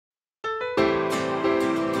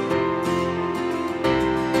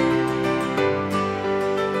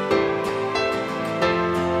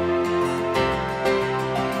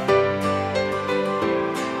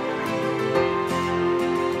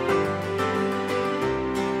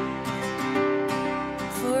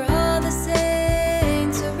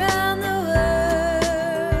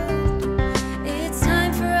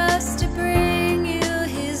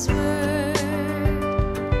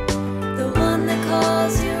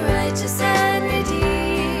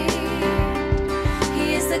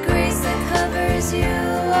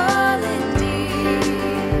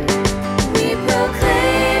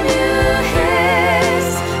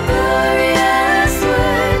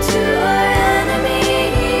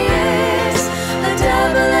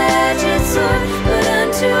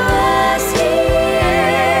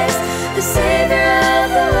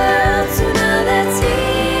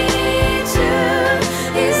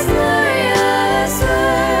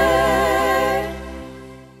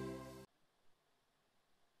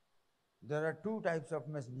there are two types of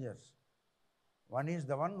messengers. One is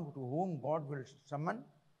the one to whom God will summon,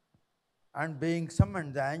 and being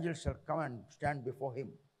summoned, the angel shall come and stand before him.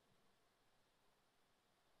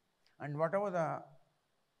 And whatever the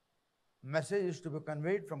message is to be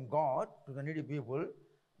conveyed from God to the needy people,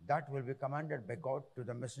 that will be commanded by God to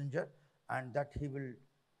the messenger, and that he will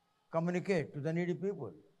communicate to the needy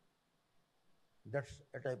people. That's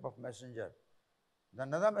a type of messenger. The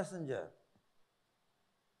another messenger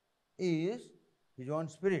is his own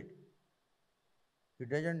spirit. He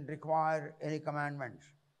doesn't require any commandments.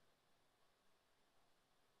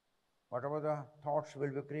 Whatever the thoughts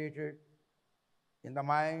will be created in the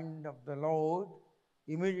mind of the Lord,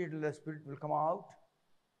 immediately the Spirit will come out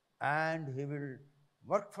and he will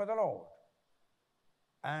work for the Lord.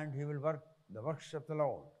 And he will work the works of the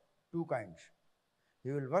Lord. Two kinds.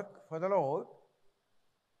 He will work for the Lord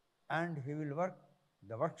and he will work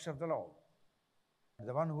the works of the Lord.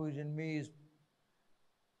 The one who is in me is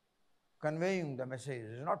conveying the message,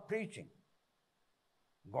 is not preaching.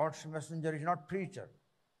 God's messenger is not preacher.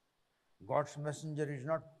 God's messenger is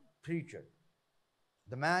not preacher.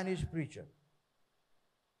 The man is preacher.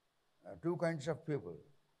 Two kinds of people.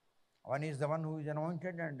 One is the one who is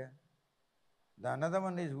anointed, and the another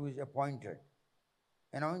one is who is appointed.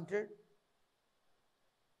 Anointed,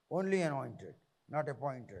 only anointed, not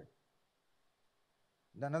appointed.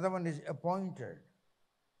 The another one is appointed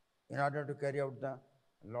in order to carry out the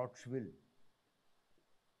Lord's will.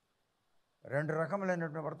 రెండు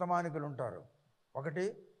రకములైనటువంటి వర్తమానికులు ఉంటారు. ఒకటి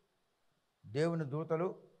దేవుని దూతలు,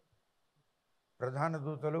 ప్రధాన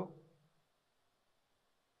దూతలు,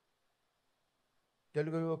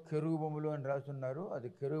 తెలుగులో కెరూబములు అని రాస్తున్నారు. అది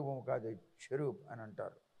కెరూబము కాదు, చెరూబ్ అని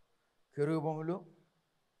అంటారు. కెరూబములు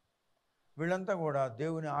వీళ్ళంతా కూడా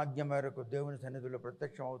దేవుని ఆజ్ఞ మేరకు దేవుని సన్నిధిలో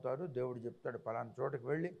ప్రత్యక్షం అవుతారు. దేవుడు చెప్తాడు, ఫలానా చోటుకు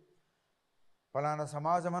వెళ్ళి ఫలానా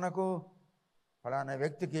సమాజమునకు ఫలానా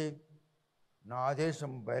వ్యక్తికి నా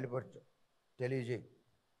ఆదేశం బయలుపరచు, తెలియజేయి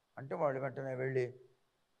అంటే వాళ్ళు వెంటనే వెళ్ళి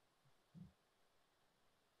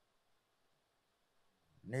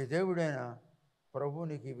నీ దేవుడైన ప్రభు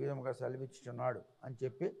నీకు ఈ విధంగా సెలవిచ్చుచున్నాడు అని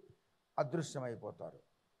చెప్పి అదృశ్యమైపోతారు.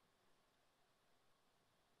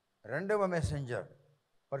 రెండవ మెసెంజర్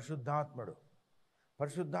పరిశుద్ధాత్ముడు.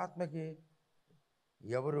 పరిశుద్ధాత్మకి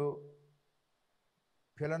ఎవరు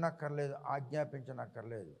పిలనక్కర్లేదు,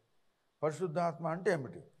 ఆజ్ఞాపించనక్కర్లేదు. పరిశుద్ధాత్మ అంటే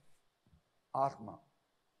ఏమిటి? ఆత్మ.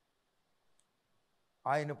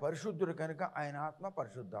 ఆయన పరిశుద్ధుడు కనుక ఆయన ఆత్మ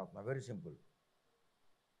పరిశుద్ధాత్మ. Very simple.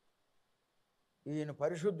 ఈయన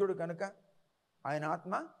పరిశుద్ధుడు కనుక ఆయన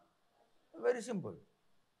ఆత్మ. Very simple.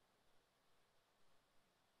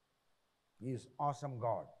 Is awesome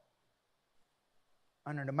God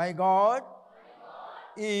అనండి. My God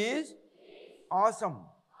is awesome.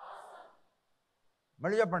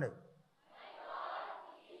 మళ్ళీ చెప్పండి.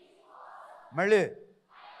 మళ్ళీ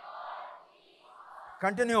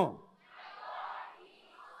కంటిన్యూ.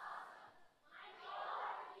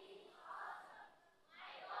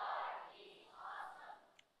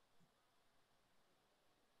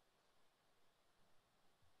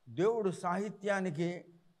 దేవుడు సాహిత్యానికి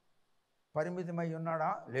పరిమితమై ఉన్నాడా?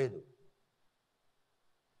 లేదు.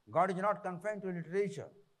 God is not confined to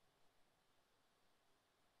literature.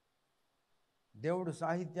 దేవుడు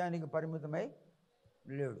సాహిత్యానికి పరిమితమై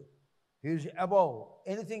లేడు. He is above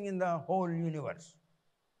anything in the whole universe.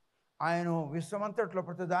 ఆయన విశ్వమంతట్లో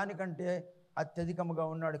ప్రతి దానికంటే అత్యధికముగా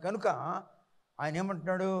ఉన్నాడు కనుక ఆయన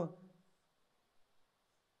ఏమంటున్నాడు?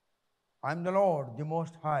 I'm the lord the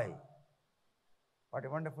most high. What a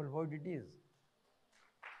wonderful word it is.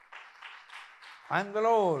 I am the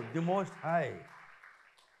Lord, the Most High.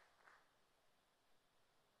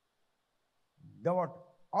 The what?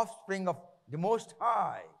 Offspring of the Most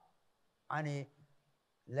High అని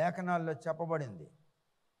లేఖనాల్లో చెప్పబడింది.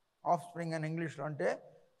 ఆఫ్ స్ప్రింగ్ అని ఇంగ్లీష్లో అంటే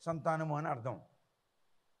సంతానము అని అర్థం.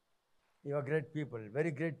 You are great people,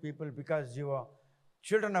 very great people, because you are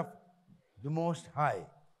children of the Most High.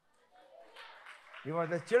 You are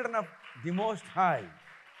the children of the Most High.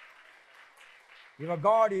 Your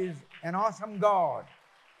God is an awesome God.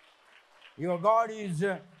 Your God is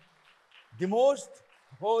the most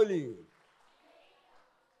holy.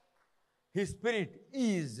 His Spirit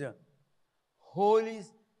is holy.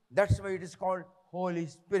 That's why it is called Holy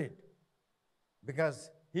Spirit. Because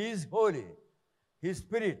He is holy. His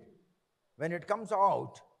Spirit, when it comes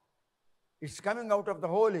out, it's coming out of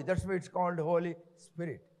the holy. That's why it's called Holy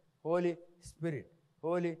Spirit. Holy Spirit.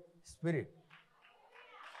 Holy Spirit.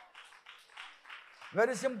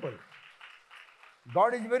 Very simple.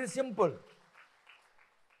 God is very simple.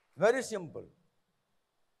 Very simple.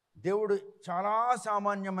 దేవుడు చాలా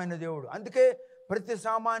సామాన్యమైన దేవుడు. అందుకే ప్రతి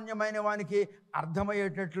సామాన్యమైన వానికి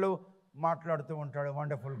అర్థమయ్యేటట్లు మాట్లాడుతూ ఉంటాడు.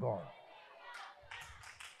 Wonderful God.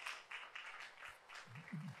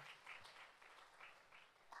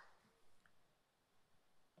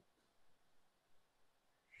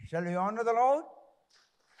 Shall we honor the Lord?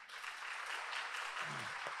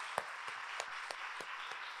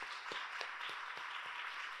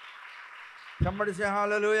 Somebody say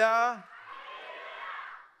hallelujah.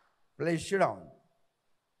 Please sit down.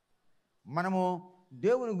 మనము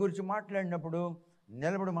దేవుని గురించి మాట్లాడినప్పుడు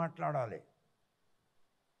నిలబడి మాట్లాడాలి.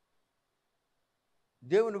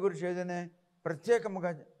 దేవుని గురించి ఏదైనా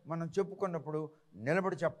ప్రత్యేకంగా మనం చెప్పుకున్నప్పుడు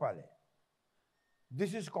నిలబడి చెప్పాలి.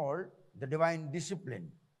 This is called the divine discipline.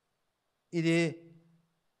 ఇది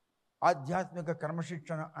ఆధ్యాత్మిక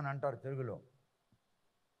క్రమశిక్షణ అని అంటారు తెలుగులో.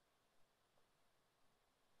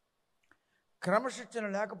 క్రమశిక్షణ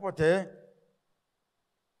లేకపోతే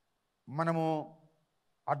మనము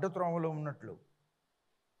అడ్డత్రోవలో ఉన్నట్లు,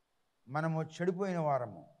 మనము చెడిపోయిన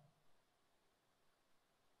వారము.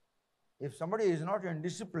 If somebody is not in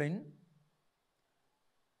discipline,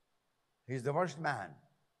 he is the worst man,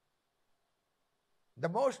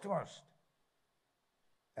 the most worst,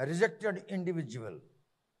 a rejected individual.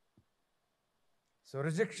 So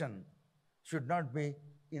rejection should not be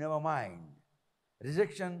in our mind.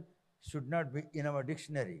 Rejection should not be in our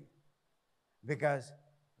dictionary, because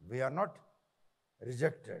we are not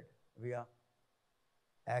rejected, we are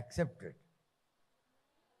accepted.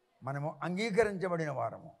 మనము అంగీకరించబడిన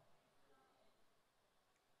వారము,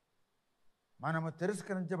 మనము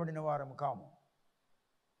తిరస్కరించబడిన వారము కాము.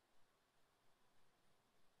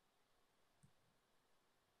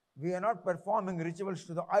 We are not performing rituals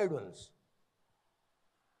to the idols.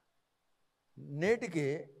 నేటికి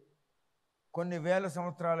కొన్ని వేల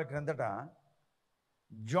సంవత్సరాల క్రిందట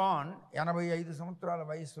జాన్ 85 సంవత్సరాల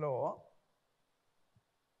వయసులో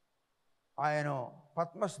ఆయన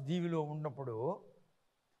పద్మస్ దీవిలో ఉన్నప్పుడు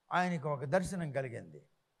ఆయనకు ఒక దర్శనం కలిగింది.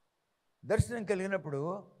 దర్శనం కలిగినప్పుడు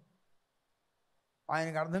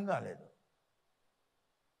ఆయనకు అర్థం కాలేదు,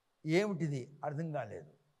 ఏమిటిది అర్థం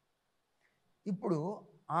కాలేదు. ఇప్పుడు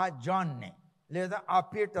ఆ జాన్ని లేదా ఆ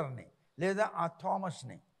పీటర్ని లేదా ఆ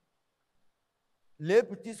థామస్ని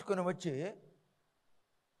లేపి తీసుకొని వచ్చి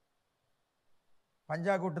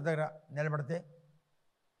పంజాగుట్ట దగ్గర నిలబడితే,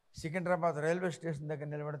 సికింద్రాబాద్ రైల్వే స్టేషన్ దగ్గర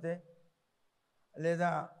నిలబడితే, లేదా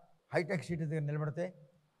హైటెక్ సిటీ దగ్గర నిలబడితే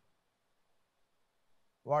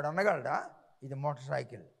వాడు అనగలడా ఇది మోటార్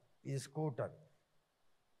సైకిల్, ఇది స్కూటర్,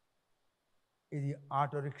 ఇది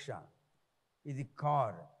ఆటో రిక్షా, ఇది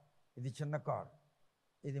కార్, ఇది చిన్న కార్,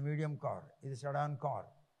 ఇది మీడియం కార్, ఇది సెడాన్ కార్,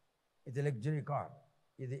 ఇది లగ్జరీ కార్,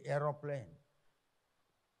 ఇది ఏరోప్లేన్,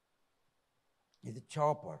 ఇది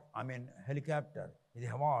చాపర్, హెలికాప్టర్, ఇది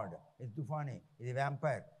హవార్డ్, ఇది తుఫానీ, ఇది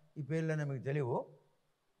వ్యాంపైర్. ఈ పేర్లనే మీకు తెలియవు,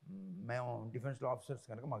 మేము డిఫెన్స్లో ఆఫీసర్స్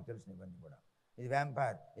కనుక మాకు తెలిసిన ఇవన్నీ కూడా. ఇది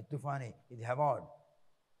వ్యాంపైర్, ఇది తుఫానీ, ఇది హవార్డ్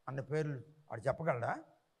అన్న పేర్లు వాడు చెప్పగలడా?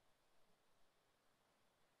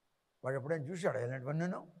 వాడు ఎప్పుడైనా చూశాడా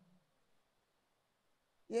ఇలాంటివన్నీ?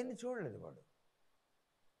 ఇవన్నీ చూడలేదు వాడు.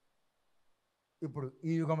 ఇప్పుడు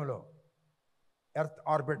ఈ యుగంలో ఎర్త్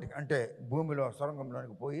ఆర్బిట్ అంటే భూమిలో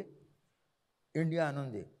సొరంగంలోనికి పోయి ఇండియా అని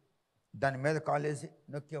ఉంది, దాని మీద కాలేసి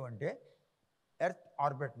నొక్కేవంటే ఎర్త్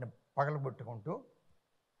ఆర్బిట్ని పగలగొట్టుకుంటూ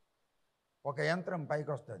ఒక యంత్రం పైకి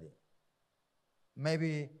వస్తుంది.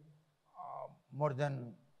 మేబీ మోర్ దెన్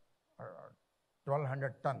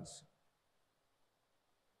 1200 tons,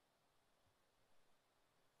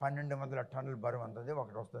 1200 టన్నుల బరువు అంతది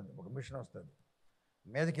ఒకటి వస్తుంది, ఒక మిషన్ వస్తుంది.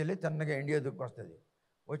 మీదకి వెళ్ళి తిన్నగా ఇండియా దుక్కు వస్తుంది.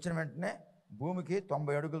 వచ్చిన వెంటనే భూమికి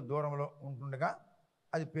 90 అడుగుల దూరంలో ఉంటుండగా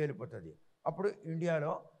అది పేలిపోతుంది. అప్పుడు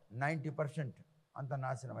ఇండియాలో 90% అంత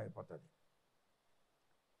నాశనం అయిపోతుంది.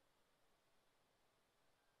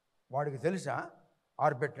 వాడికి తెలుసా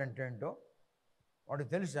ఆర్బిట్ అంటే ఏంటో? వాడికి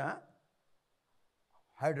తెలుసా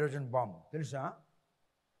హైడ్రోజన్ బాంబ్ తెలుసా?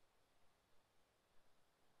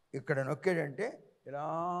 ఇక్కడ నొక్కాడంటే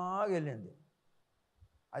ఇలాగెళ్ళింది.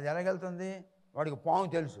 అది ఎలాగెళ్తుంది? వాడికి పాము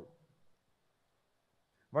తెలుసు,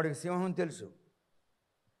 వాడికి సింహం తెలుసు,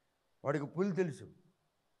 వాడికి పులి తెలుసు.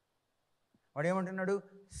 వాడు ఏమంటున్నాడు?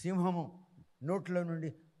 సింహము నోట్లో నుండి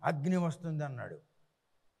అగ్ని వస్తుంది అన్నాడు.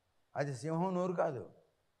 అది సింహం నోరు కాదు,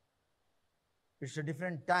 ఇట్స్ ఎ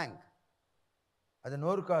డిఫరెంట్ ట్యాంక్. అది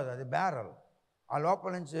నోరు కాదు, అది బ్యారల్. ఆ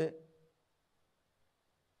లోపల నుంచి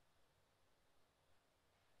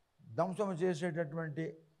ధ్వంసం చేసేటటువంటి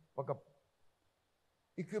ఒక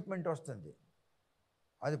ఎక్విప్మెంట్ వస్తుంది.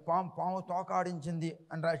 అది పాము తోకాడించింది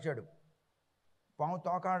అని రాశాడు. పాము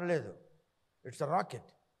తోకాడలేదు, ఇట్స్ అ రాకెట్.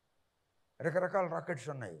 రకరకాల రాకెట్స్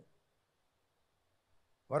ఉన్నాయి.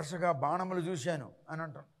 వరుసగా బాణములు చూశాను అని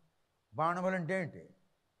అంటాం. బాణములు అంటే ఏంటి?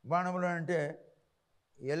 బాణములు అంటే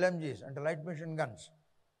LMGs అంటే లైట్ మిషన్ గన్స్.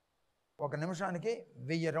 ఒక నిమిషానికి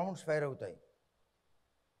 1000 రౌండ్స్ ఫైర్ అవుతాయి.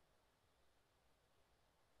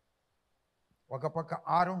 ఒక పక్క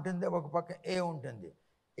ఆర్ ఉంటుంది, ఒక పక్క ఏ ఉంటుంది.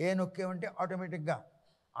 ఏ నొక్కేమంటే ఆటోమేటిక్గా,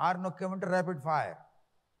 ఆర్ నొక్కేమంటే ర్యాపిడ్ ఫైర్.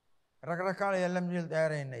 రకరకాల ఎల్ఎంజీలు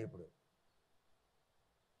తయారైనాయి ఇప్పుడు.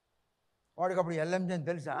 వాడికి అప్పుడు ఎల్ఎంజీ అని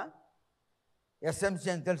తెలుసా, ఎస్ఎంసీ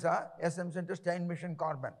అని తెలుసా? ఎస్ఎంసీ అంటే stain machine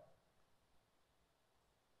carbon.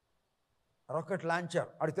 Rocket launcher,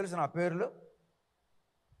 వాడికి తెలుసు నా పేర్లు.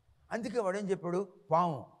 అందుకే వాడేం చెప్పాడు,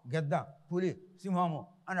 పాము, గెద్ద, పులి, సింహము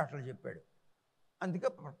అని అట్లా చెప్పాడు. అందుకే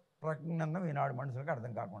ప్రజ్ఞానం ఈనాడు మనుషులకు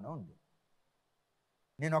అర్థం కాకుండా ఉంది.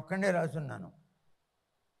 నేను ఒక్కడే రాసున్నాను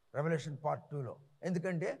రెవల్యూషన్ పార్ట్ 2లో.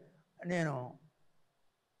 ఎందుకంటే నేను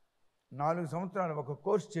 4 సంవత్సరాలు ఒక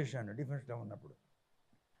కోర్స్ చేశాను డిఫెన్స్లో ఉన్నప్పుడు.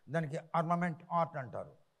 దానికి ఆర్మమెంట్ ఆర్ట్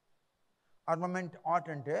అంటారు. ఆర్మమెంట్ ఆర్ట్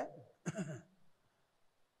అంటే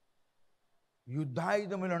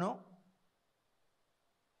యుద్ధాయుధములను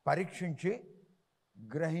పరీక్షించి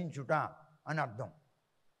గ్రహించుట అని అర్థం.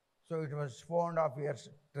 So it was 4.5 years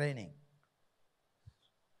training.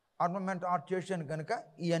 Armament art చేశాను కనుక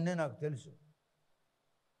ఇవన్నీ నాకు తెలుసు.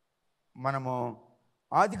 మనము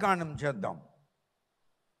ఆదికాండం చేద్దాం.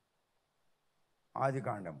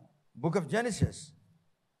 ఆదికాండము, బుక్ ఆఫ్ జెనసిస్.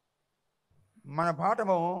 మన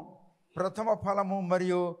పాఠము ప్రథమ ఫలము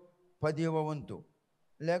మరియు 10వ వంతు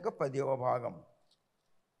లేక 10వ భాగం.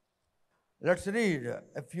 Let's read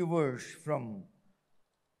a few words from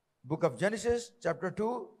book of Genesis chapter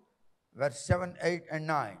 2 verse 7, 8 and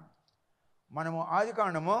 9. మనము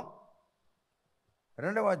ఆదికాండము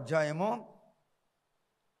 2వ అధ్యాయము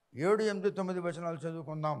 7, 8, 9 వచనాలు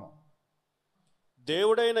చదువుకుందాము.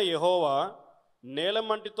 దేవుడైన యెహోవా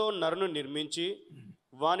నేలమంటితో నరును నిర్మించి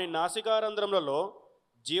వాని నాసికారంధ్రములలో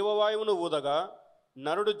జీవవాయువును ఊదగా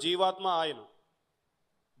నరుడు జీవాత్మ ఆయను.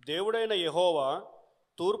 దేవుడైన యెహోవా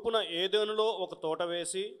తూర్పున ఏదెనులో ఒక తోట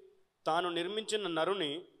వేసి తాను నిర్మించిన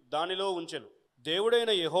నరుని దానిలో ఉంచెను.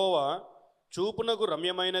 దేవుడైన యెహోవా చూపునకు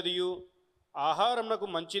రమ్యమైనదియు ఆహారమునకు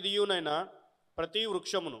మంచిదియునైన ప్రతి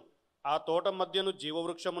వృక్షమును, ఆ తోట మధ్యను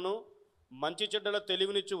జీవవృక్షమును, మంచి చెడ్డల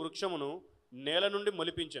తెలివినిచ్చు వృక్షమును నేల నుండి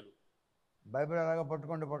మొలిపించెను. బైబిల్ అలాగా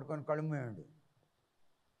పట్టుకొని కళ్ళు మూయండి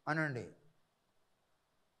అనండి.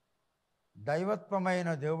 దైవత్వమైన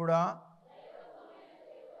దేవుడా,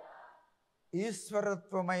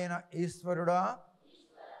 ఈశ్వరత్వమైన ఈశ్వరుడా,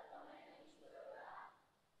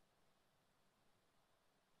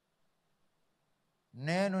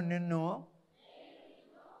 నేను నిన్ను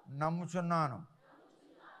నమ్ముచున్నాను.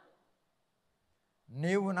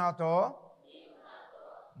 నీవు నాతో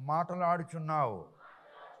మాట్లాడుచున్నావు.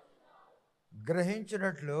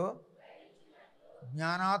 గ్రహించినట్లు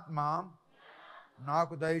జ్ఞానాత్మ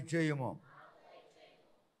నాకు దయచేయుము.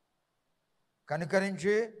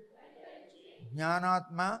 కనికరించి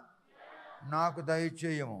జ్ఞానాత్మ నాకు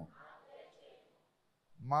దయచేయుము.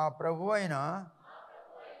 మా ప్రభువైన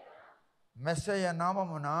మెస్సయ్య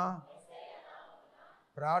నామమున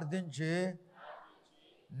ప్రార్థించి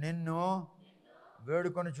నిన్ను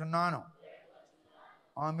వేడుకొనుచున్నాను.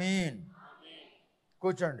 ఆమీన్.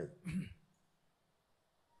 కూర్చోండి.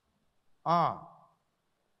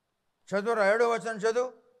 చదువురా, 7వ వచనం చదువు.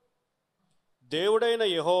 దేవుడైన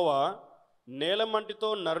యెహోవా నేలమంటితో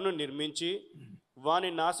నరును నిర్మించి వాని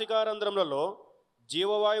నాసికారంధ్రములలో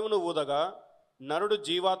జీవవాయువును ఊదగా నరుడు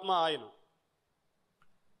జీవాత్మ ఆయను.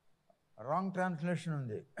 రాంగ్ ట్రాన్స్లేషన్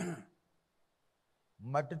ఉంది.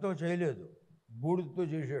 మట్టితో చేయలేదు, బూడిదతో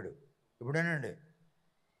చేశాడు. ఇప్పుడేనండి,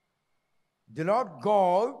 the lord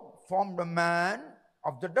God formed a man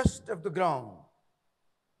of the dust of the ground.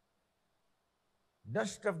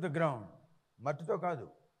 Dust of the ground, మట్టితో కాదు.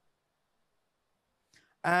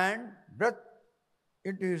 And breath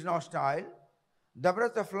into his nostril, the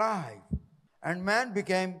breath of life, and man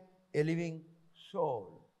became a living soul.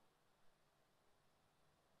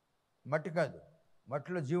 మట్టి కాదు,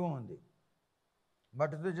 మట్టిలో జీవం ఉంది.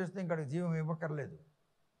 మట్టితో చేస్తే ఇంకా జీవం ఇవ్వక్కర్లేదు.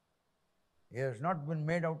 He has not been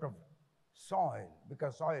made out of soil,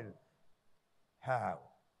 because soil have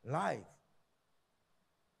life.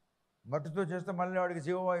 మట్టితో చేస్తే మళ్ళీ వాడికి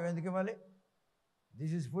జీవవాయువు ఎందుకు ఇవ్వాలి?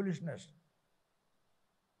 This is foolishness.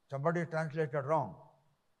 Somebody translated wrong.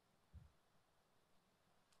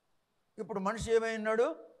 ఇప్పుడు మనిషి ఏమైనాడు?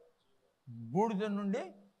 బూడిద నుండి.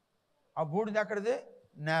 ఆ బూడిద ఎక్కడిది?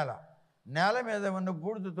 నేల. నేల మీద ఉన్న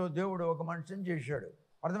బూడిదతో దేవుడు ఒక మనిషిని చేశాడు.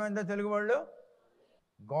 అర్థమైందా తెలుగు వాళ్ళు?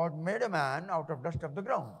 God made a man out of dust of the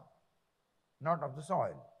ground, not of the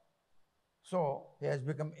soil. So he has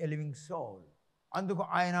become a living soul. అందుకు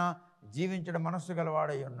ఆయన జీవించడం మనస్సు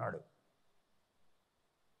గలవాడై ఉన్నాడు.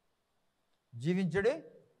 జీవించడే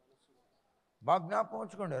బాగా జ్ఞాపకం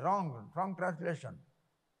ఉంచుకోండి. Wrong translation.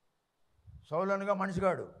 సౌలు అనగా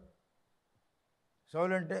మనిషిగాడు,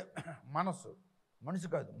 సౌల్ అంటే మనస్సు, మనిషి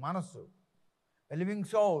కాదు, మనస్సు. లివింగ్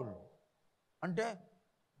సౌల్ అంటే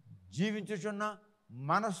జీవించుచున్న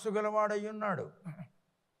మనస్సు గలవాడై ఉన్నాడు.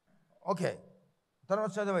 ఓకే,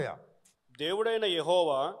 తర్వాత చదవయ్యా. దేవుడైన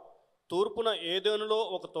యెహోవా తూర్పున ఏదెనులో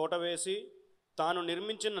ఒక తోట వేసి తాను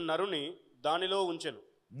నిర్మించిన నరుని దానిలో ఉంచెను.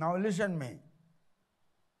 Now listen me.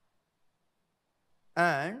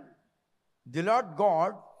 And the Lord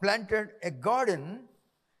God planted a garden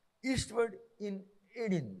eastward in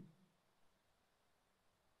Eden.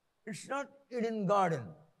 It's not Eden garden.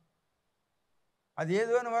 అది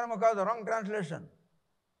ఏదో అని వరము కాదు, wrong translation.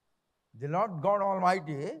 The lord God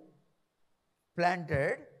almighty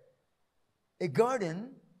planted a garden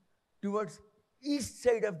towards east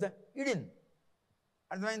side of the Eden.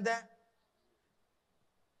 అర్థమైందా?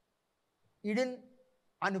 Eden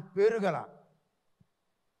అని పేరు గల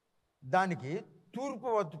దానికి తూర్పు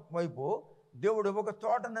వైపు దేవుడు ఒక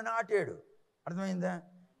తోటను నాటాడు. అర్థమైందా?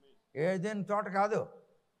 ఏదైనా తోట కాదు.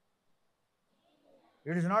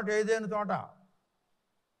 ఇట్ ఇస్ నాట్ ఏదైనా తోట.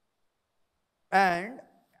 అండ్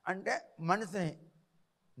అంటే మనిషిని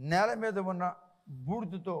నేల మీద ఉన్న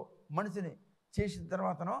బూడిదతో మనిషిని చేసిన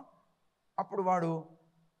తర్వాతనో అప్పుడు వాడు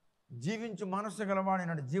జీవించు మనస్సు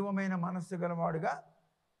గలవాడైనాడు, జీవమైన మనస్సు గలవాడుగా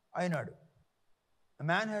అయినాడు. A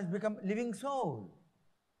man has become living soul.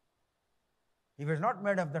 He was not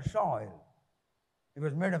made of the soil. He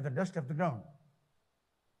was made of the dust of the ground.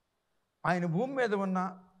 ఆయన భూమి మీద ఉన్న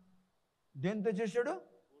దేంతో చేశాడు?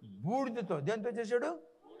 బూడిదతో. దేంతో చేశాడు?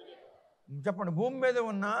 చెప్పండి. భూమి మీద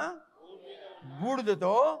ఉన్న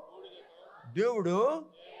బూడిదతో దేవుడు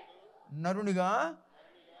నరునిగా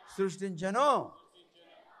సృష్టించెను.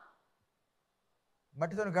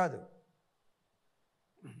 మట్టితో కాదు.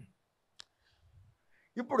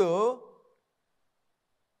 ఇప్పుడు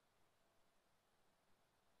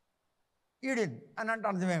ఈడెన్ అని అంటే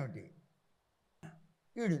అర్థం ఏమిటి?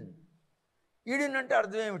 ఈడెన్ ఈడెన్ అంటే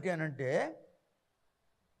అర్థం ఏమిటి అని అంటే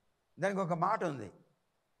దానికి ఒక మాట ఉంది.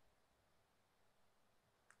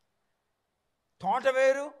 తోట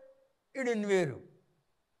వేరు, ఈడెన్ వేరు.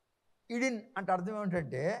 ఈడెన్ అంటే అర్థం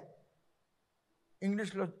ఏమిటంటే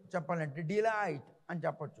ఇంగ్లీష్లో చెప్పాలంటే డిలైట్ అని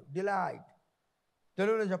చెప్పచ్చు. డిలైట్.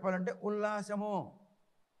 తెలుగులో చెప్పాలంటే ఉల్లాసము.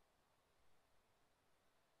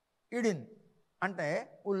 ఈడెన్ అంటే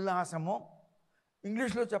ఉల్లాసము.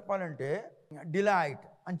 ఇంగ్లీష్లో చెప్పాలంటే డిలైట్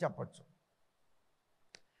అని చెప్పచ్చు.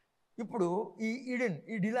 ఇప్పుడు ఈ ఈడెన్,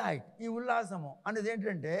 ఈ డిలైట్, ఈ ఉల్లాసము అనేది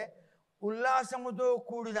ఏంటంటే ఉల్లాసముతో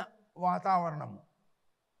కూడిన వాతావరణము.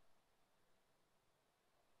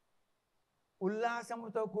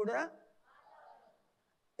 ఉల్లాసముతో కూడిన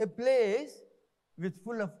a place with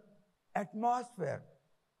full of atmosphere.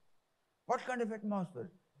 What kind of atmosphere?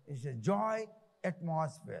 It's a joy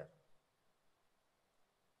atmosphere.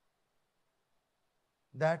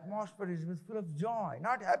 The atmosphere is full of joy,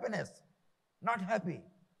 not happiness, not happy.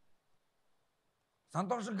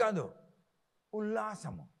 సంతోషం కాదు,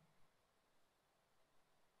 ఉల్లాసము.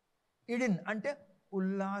 ఈడెన్ అంటే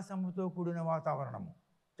ఉల్లాసముతో కూడిన వాతావరణము.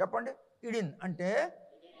 చెప్పండి. ఈడెన్ అంటే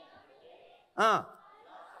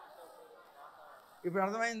ఇప్పుడు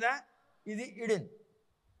అర్థమైందా? ఇది ఈడెన్.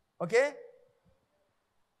 ఓకే.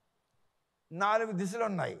 4 దిశలు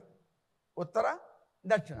ఉన్నాయి. ఉత్తర,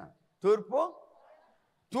 దక్షిణ, తూర్పు.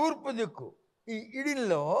 తూర్పు దిక్కు. ఈ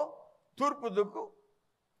ఈడెన్లో తూర్పు దిక్కు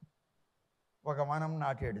ఒక వనం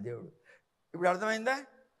నాటాడు దేవుడు. ఇప్పుడు అర్థమైందా?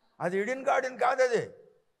 అది ఈడెన్ గార్డెన్ కాదు అది.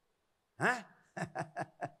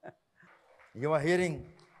 You are hearing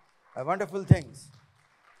wonderful things.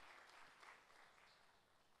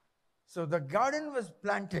 So the garden was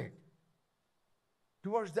planted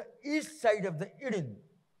towards the east side of the Eden.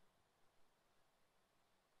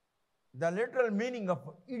 The literal meaning of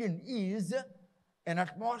Eden is an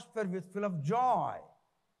atmosphere with full of joy.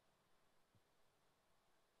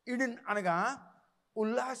 Eden అనగా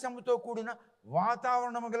ఉల్లాసముతో కూడిన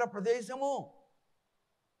వాతావరణము గల ప్రదేశము.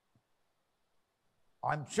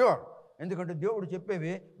 I'm sure. ఎందుకంటే దేవుడు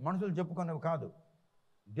చెప్పేవి మనుషులు చెప్పుకున్నవి కాదు.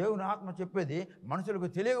 దేవుని ఆత్మ చెప్పేది మనుషులకు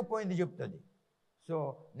తెలియకపోయింది చెప్తుంది. సో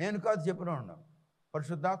నేను కాదు చెప్పినాను,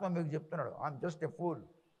 పరిశుద్ధాత్మ మీకు చెప్తున్నాడు. I'm just a fool,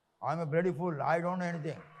 I'm a bloody fool, I don't know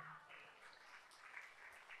anything.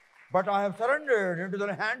 But I have surrendered into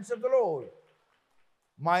the hands of the lord.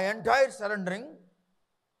 My entire surrendering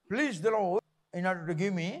please the lord in order to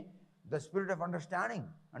give me the spirit of understanding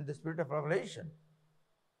and the spirit of revolution.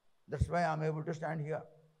 That's why I'm able to stand here.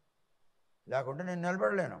 లేకుంటే నేను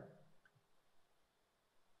నిలబడలేను.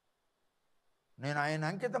 నేను ఆయన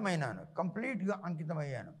అంకితమైనాను, కంప్లీట్గా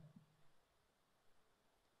అంకితమయ్యాను.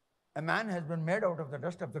 A man has been made out of the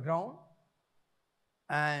dust of the ground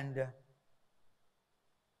and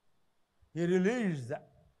he released the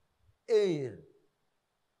air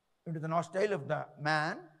into the nostril of the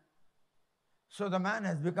man. So the man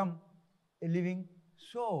has become a living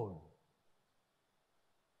soul.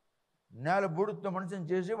 నేల బూడితో మనిషిని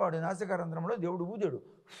చేసి వాడి నాసికారంధ్రంలో దేవుడు ఊదాడు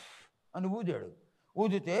అని ఊదాడు.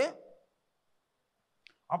 ఊదితే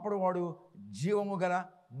అప్పుడు వాడు జీవము గల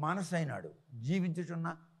మనస్సు అయినాడు, జీవించుచున్న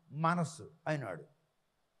మనస్సు అయినాడు.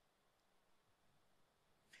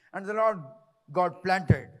 And the Lord God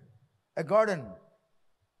planted a garden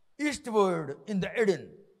eastward in the Eden.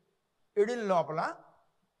 ఎడిన్ లోపల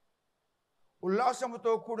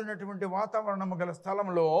ఉల్లాసముతో కూడినటువంటి వాతావరణము గల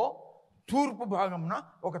స్థలంలో తూర్పు భాగంన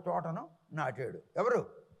ఒక తోటను నాటాడు. ఎవరు?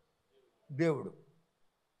 దేవుడు.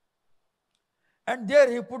 And there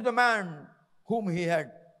he put the man whom he had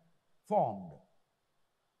formed.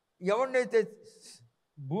 ఎవరినైతే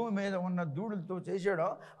భూమి మీద ఉన్న ధూళితో చేశాడో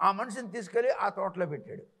ఆ మనిషిని తీసుకెళ్ళి ఆ తోటలో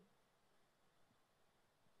పెట్టాడు.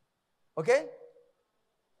 ఓకే,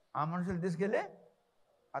 ఆ మనుషులు తీసుకెళ్ళి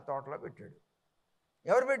ఆ తోటలో పెట్టాడు.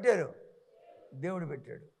 ఎవరు పెట్టారు? దేవుడు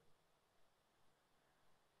పెట్టాడు.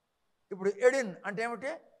 ఇప్పుడు ఎడిన్ అంటే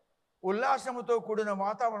ఏమిటి? ఉల్లాసముతో కూడిన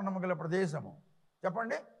వాతావరణము గల ప్రదేశము.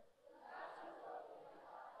 చెప్పండి.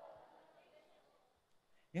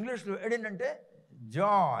 ఇంగ్లీష్లో ఎడిన్ అంటే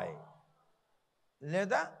జాయ్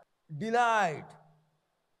లేదా డిలైట్.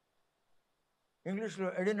 ఇంగ్లీష్లో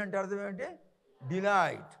ఎడిన్ అంటే అర్థం ఏంటి?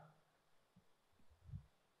 డిలైట్.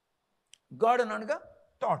 గార్డెన్ అనగా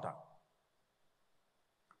తోట.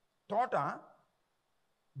 తోట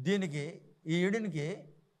దీనికి, ఈ ఎడిన్కి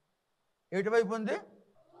ఎటువైపు ఉంది?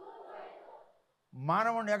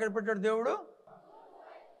 మానవుడిని ఎక్కడ పెట్టాడు దేవుడు?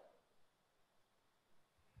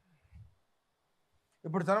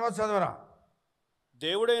 ఇప్పుడు తర్వాత చదవరా.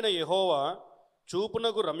 దేవుడైన యెహోవా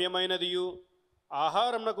చూపునకు రమ్యమైనదియు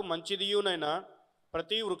ఆహారమునకు మంచిదియునైన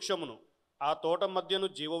ప్రతి వృక్షమును, ఆ తోట మధ్యను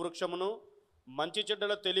జీవవృక్షమును, మంచి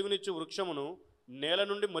చెడ్డల తెలివినిచ్చు వృక్షమును నేల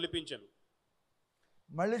నుండి మొలిపించెను.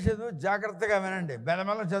 మళ్ళీ చదువు, జాగ్రత్తగా వినండి,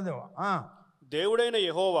 బెలమెల చదువు. దేవుడైన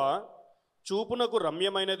యెహోవా చూపునకు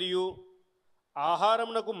రమ్యమైనదియు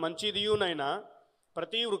ఆహారమునకు మంచిదియునైన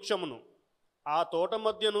ప్రతి వృక్షమును, ఆ తోట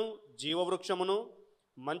మధ్యను జీవవృక్షమును,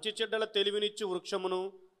 మంచి చెడ్డల తెలివినిచ్చు వృక్షమును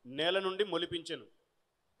నేల నుండి మొలిపించెను.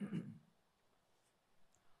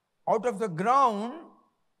 Out of the ground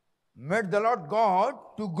made the Lord God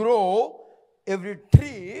to grow every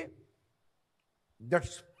tree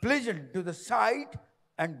that's pleasant to the sight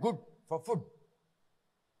and good for food.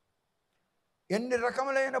 ఎన్ని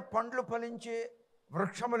రకములైన పండ్లు ఫలించే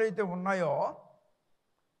వృక్షములైతే ఉన్నాయో,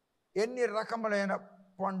 ఎన్ని రకములైన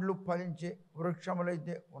పండ్లు ఫలించే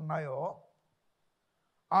వృక్షములైతే ఉన్నాయో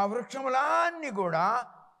ఆ వృక్షములన్నీ కూడా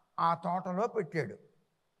ఆ తోటలో పెట్టాడు.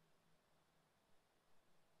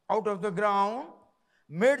 Out of the ground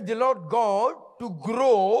made the Lord God to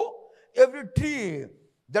grow every tree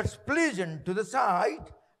that's pleasant to the sight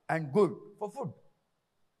and good for food.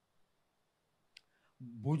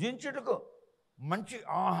 భుజించుటకు మంచి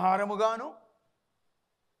ఆహారముగాను,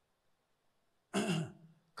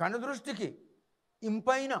 కనుదృష్టికి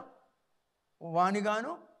ఇంపైన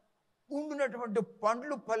వానిగాను ఉండినటువంటి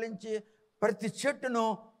పండ్లు ఫలించే ప్రతి చెట్టును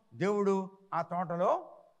దేవుడు ఆ తోటలో.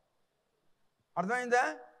 అర్థమైందా?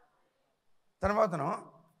 తర్వాతను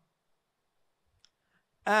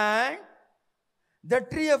and the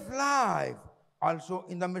tree of life also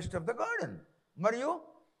in the Mist of the garden.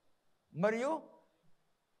 మరియు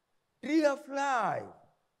ట్రీ ఆఫ్ లైఫ్,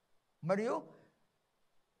 మరియు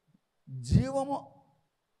జీవము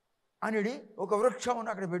అనేది ఒక వృక్షమును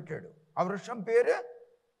అక్కడ పెట్టాడు. ఆ వృక్షం పేరు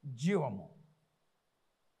జీవము.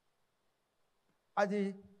 అది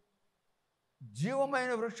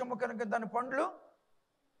జీవమైన వృక్షము కనుక దాని పండ్లు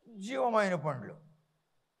జీవమైన పండ్లు.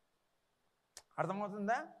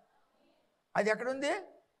 అర్థమవుతుందా? అది ఎక్కడుంది?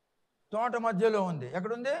 తోట మధ్యలో ఉంది.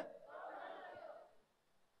 ఎక్కడుంది?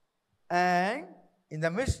 And in the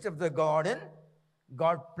Mist of the garden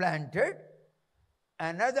God planted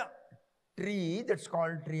another tree that's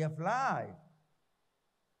called tree of life.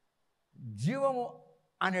 జీవము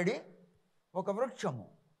అనేది ఒక వృక్షము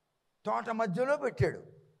తోట మధ్యలో పెట్టాడు.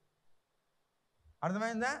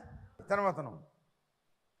 అర్థమైందా? తర్వాతను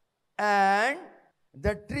and the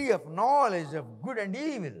tree of knowledge of good and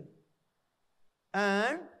evil.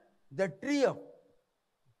 And the tree of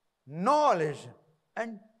knowledge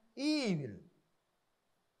and evil.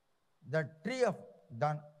 The tree of the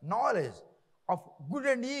knowledge of good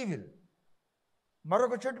and evil.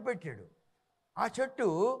 మరొక చెట్టు పెట్టాడు. ఆ చెట్టు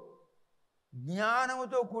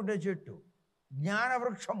జ్ఞానముతో కూడిన చెట్టు, జ్ఞాన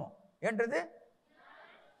వృక్షము. ఏంటది?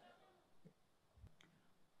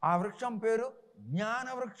 ఆ వృక్షం పేరు జ్ఞాన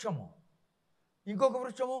వృక్షము. ఇంకొక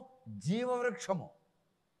వృక్షము జీవవృక్షము.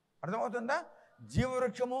 అర్థమవుతుందా?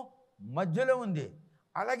 జీవవృక్షము మధ్యలో ఉంది.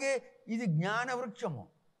 అలాగే ఇది జ్ఞాన వృక్షము.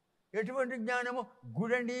 ఎటువంటి జ్ఞానము?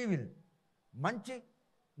 గుడ్ అండ్ ఈవిల్, మంచి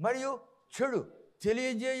మరియు చెడు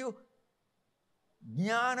తెలియజేయు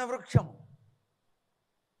జ్ఞాన వృక్షము.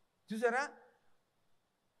 చూసారా?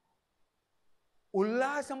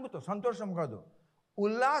 ఉల్లాసముతో, సంతోషం కాదు,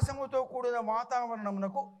 ఉల్లాసముతో కూడిన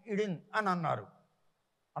వాతావరణమునకు ఇడిన్ అని అన్నారు.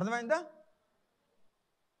 అర్థమైందా?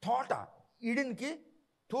 తోట, ఇడిన్కి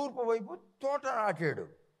తూర్పు వైపు తోట నాటాడు.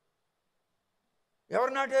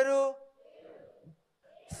 ఎవరు నాటారు?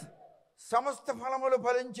 సమస్త ఫలములు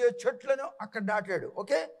ఫలించే చెట్లను అక్కడ నాటాడు.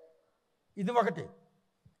 ఓకే, ఇది ఒకటి.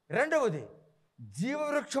 రెండవది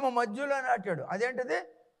జీవవృక్షము మధ్యలో నాటాడు. అదేంటిది?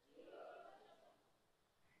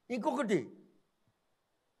 ఇంకొకటి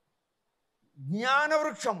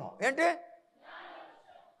జ్ఞానవృక్షము. ఏంటి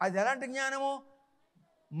అది? ఎలాంటి జ్ఞానము?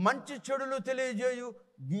 మంచి చెడులు తెలియజేయు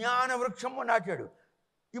జ్ఞానవృక్షము నాటాడు.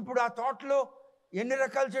 ఇప్పుడు ఆ తోటలో ఎన్ని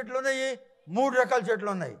రకాల చెట్లు ఉన్నాయి? 3 రకాల చెట్లు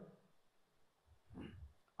ఉన్నాయి.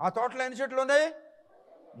 ఆ తోటలో ఎన్ని చెట్లు ఉన్నాయి?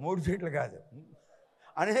 3 చెట్లు కాదు,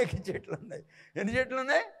 అనేక చెట్లు ఉన్నాయి. ఎన్ని చెట్లు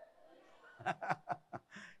ఉన్నాయి?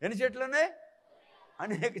 ఎన్ని చెట్లు ఉన్నాయి?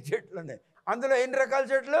 అనేక చెట్లు ఉన్నాయి. అందులో ఎన్ని రకాల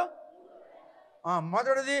చెట్లు?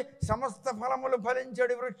 మొదటిది సమస్త ఫలములు ఫలించే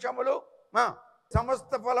వృక్షములు.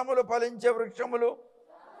 సమస్త ఫలములు ఫలించే వృక్షములు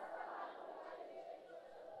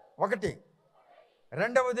ఒకటి.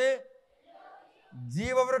 రెండవది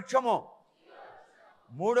జీవవృక్షము.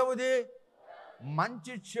 మూడవది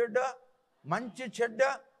మంచి చెడ్డ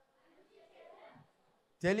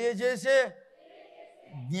తెలియజేసే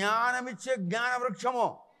జ్ఞానమిచ్చే జ్ఞాన వృక్షము.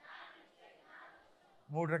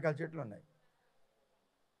 3 రకాల చెట్లు ఉన్నాయి.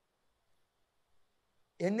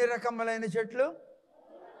 ఎన్ని రకములైన చెట్లు?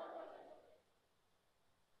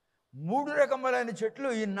 3 రకములైన చెట్లు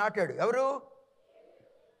ఈయన నాటాడు. ఎవరు?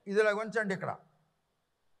 ఇదిలా ఉంచండి ఇక్కడ.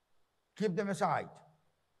 Keep them aside.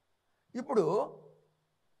 ఇప్పుడు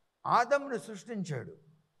ఆదంను సృష్టించాడు.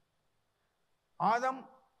 ఆదం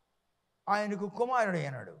ఆయనకు కుమారుడు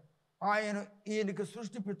అయినాడు. ఈయనకు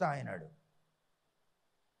సృష్టిపిత అయినాడు.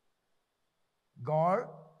 God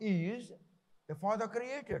is a father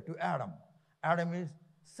creator to Adam. Adam is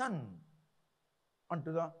son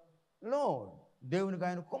unto the Lord. దేవునికి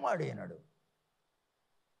ఆయన కుమారుడు అయినాడు.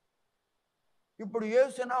 ఇప్పుడు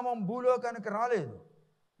యేసు నామం భూలోకానికి రాలేదు.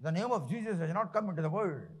 The name of Jesus has not come into the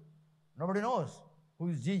world. Nobody knows who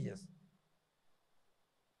is Jesus.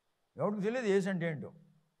 ఎవరికి తెలియదు యేసు అంటే ఏంటో.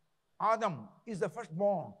 Adam is the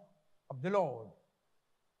firstborn of the Lord.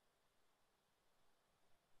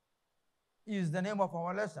 He is the name of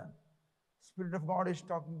our lesson. Spirit of God is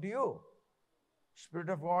talking to you. Spirit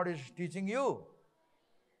of God is teaching you.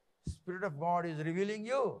 Spirit of God is revealing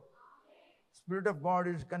you. Spirit of God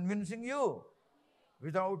is convincing you.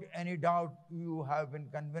 Without any doubt, you have been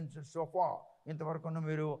convinced so far. ఇంతవరకు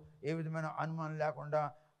మీరు ఏ విధమైన అనుమానం లేకుండా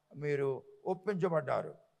మీరు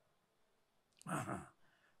ఒప్పించబడ్డారు.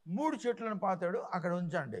 3 చెట్లను పాతాడు, అక్కడ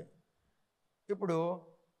ఉంచండి. ఇప్పుడు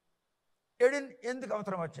ఎడిన్ ఎందుకు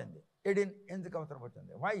అవసరం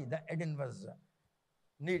వచ్చింది? Why the ఎడిన్ was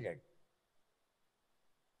needed?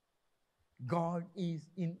 God is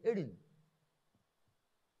in ఎడిన్.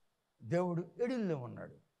 దేవుడు ఎడిన్లో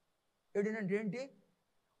ఉన్నాడు. ఎడిన్ అంటే ఏంటి?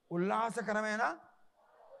 ఉల్లాసకరమైన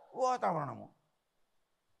వాతావరణము.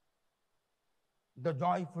 The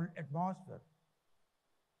joyful atmosphere.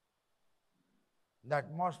 The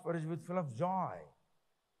atmosphere is full of joy.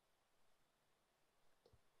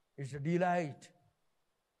 It's a delight.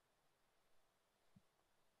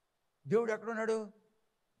 దేవుడు ఎక్కడున్నాడు?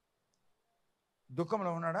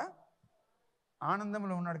 దుఃఖంలో ఉన్నాడా?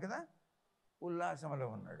 ఆనందంలో ఉన్నాడు కదా. ఉల్లాసంలో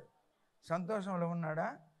ఉన్నాడు. సంతోషంలో ఉన్నాడా?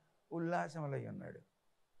 ఉల్లాసంలో ఉన్నాడు.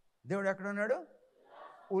 దేవుడు ఎక్కడున్నాడు?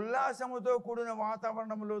 ఉల్లాసముతో కూడిన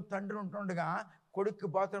వాతావరణంలో తండ్రి ఉంటుండగా కొడుక్కి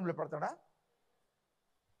బాత్రూంలో పడతాడా?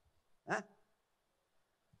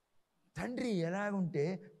 తండ్రి ఎలాగుంటే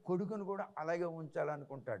కొడుకును కూడా అలాగే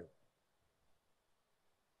ఉంచాలనుకుంటాడు.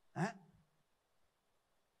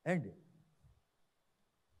 ఏంటి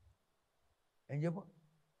ఏం చెప్పు?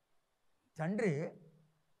 తండ్రి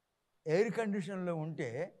ఎయిర్ కండిషన్లో ఉంటే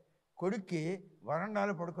కొడుక్కి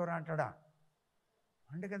వరండాలో పడుకోరా అంటాడా?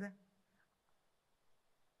 అంటే కదా.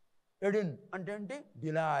 ఎడిన్ అంటే ఏంటి?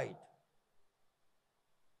 డిలైట్.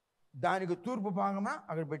 దానికి తూర్పు భాగమ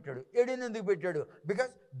అక్కడ పెట్టాడు. ఎడిన్ ఎందుకు పెట్టాడు?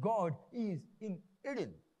 Because God is in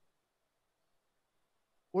ఎడిన్.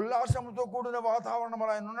 ఉల్లాసంతో కూడిన వాతావరణం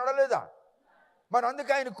ఆయన ఉన్నాడా లేదా? మరి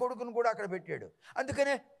అందుకే ఆయన కొడుకును కూడా అక్కడ పెట్టాడు.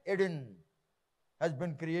 అందుకనే ఎడిన్ has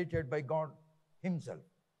been created by God himself.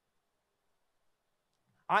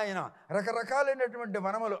 ఆయన రకరకాలైనటువంటి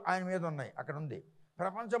వనములు ఆయన మీద ఉన్నాయి. అక్కడ ఉంది.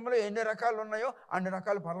 ప్రపంచంలో ఎన్ని రకాలు ఉన్నాయో అన్ని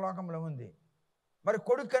రకాల పరలోకంలో ఉంది. మరి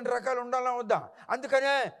కొడుకు అన్ని రకాలు ఉండాలా వద్దా?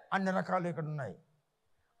 అందుకనే అన్ని రకాలు ఇక్కడ ఉన్నాయి.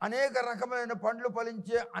 అనేక రకమైన పండ్లు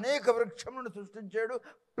ఫలించే అనేక వృక్షములను సృష్టించాడు.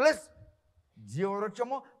 Plus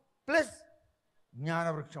జీవవృక్షము, plus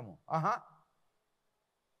జ్ఞానవృక్షము.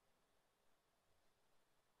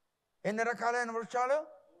 ఎన్ని రకాలైన వృక్షాలు?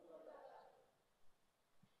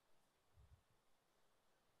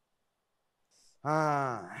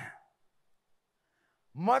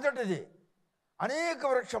 మొదటిది అనేక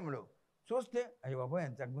వృక్షములు. చూస్తే అయ్య బాబోయ్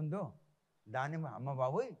ఎంత చక్కగుందో, దానిమ్మ అమ్మ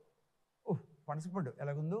బాబోయ్, పనసపండు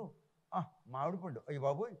ఎలాగుందో, మామిడి పండు అయ్య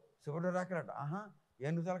బాబోయ్, శుభ్ర రాకలట,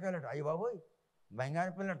 ఏనుగు తలకాయలట, అయ్య బాబోయ్,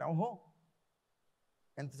 బంగారు పిల్లట, ఓహో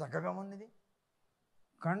ఎంత చక్కగా ఉన్నది,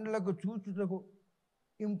 కండ్లకు చూచుటకు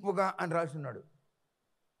ఇంపుగా అని రాస్తున్నాడు.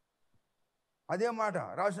 అదే మాట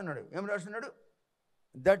రాస్తున్నాడు. ఏం రాస్తున్నాడు?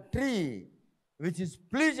 The tree which is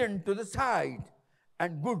pleasant to the site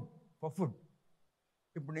and good for food.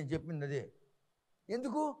 ఇప్పుడు నేను చెప్పింది అదే.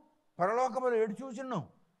 ఎందుకు? పరలోకములు ఎటు చూస్తున్నాం?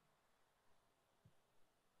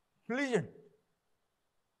 ప్లీజెంట్.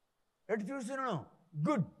 ఎటు చూస్తున్నాం?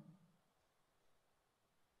 గుడ్.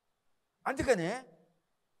 అందుకనే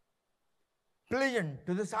pleasant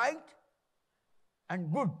to the site and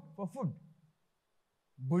good for food.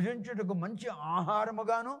 భుజించుటకు మంచి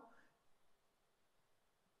ఆహారముగాను,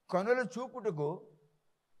 కనుల చూపుటకు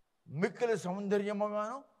మిక్కిలి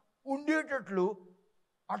సౌందర్యముగాను ఉండేటట్లు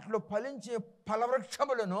అట్లు ఫలించే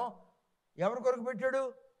ఫలవృక్షములను ఎవరి కొరకు పెట్టాడు?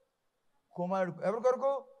 కుమారుడు. ఎవరి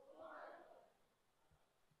కొరకు?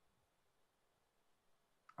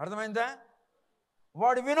 అర్థమైందా?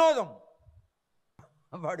 వాడి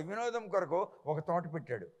వినోదం కొరకు ఒక తోట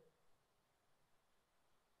పెట్టాడు.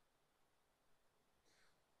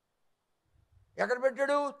 ఎక్కడ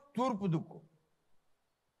పెట్టాడు? తూర్పు దిక్కు.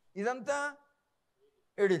 ఇదంతా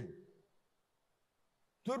ఎడిల్.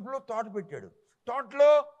 తూర్పులో తోట పెట్టాడు. తోటలో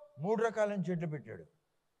 3 రకాలైన చెట్లు పెట్టాడు.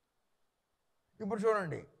 ఇప్పుడు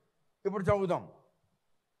చూడండి, ఇప్పుడు చదువుదాం.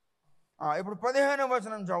 ఇప్పుడు 15వ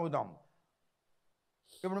వచనం చదువుదాం.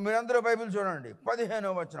 ఇప్పుడు మీరందరూ బైబిల్ చూడండి.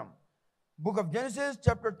 15వ వచనం, book of Genesis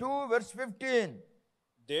chapter 2 verse 15.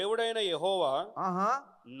 దేవుడైన యెహోవా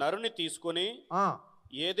నరుని తీసుకొని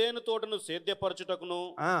ఏదెను తోటను సేద్యపరచుటకును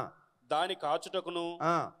దాని కాచుటకును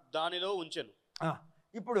దానిలో ఉంచెను.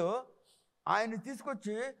 ఇప్పుడు ఆయన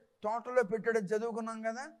తీసుకొచ్చి తోటలో పెట్టాడని చదువుకున్నాం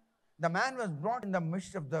కదా. The man was brought in the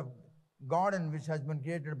Mist of the garden which has been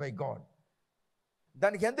created by God.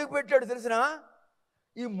 దానికి ఎందుకు పెట్టాడు తెలిసిన?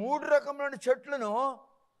 ఈ 3 రకములైన చెట్లను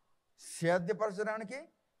సేద్యపరచడానికి,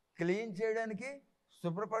 క్లీన్ చేయడానికి,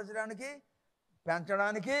 శుభ్రపరచడానికి,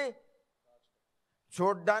 పెంచడానికి,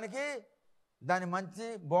 చూడడానికి, దాని మంచి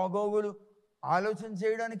బాగోగులు ఆలోచన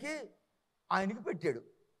చేయడానికి ఆయనకి పెట్టాడు.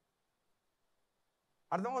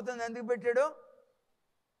 అర్థమవుతుంది ఎందుకు పెట్టాడు?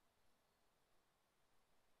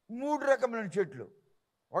 3 రకములైన చెట్లు.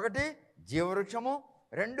 1 జీవవృక్షము,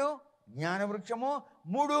 2 జ్ఞానవృక్షము,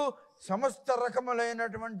 3 సమస్త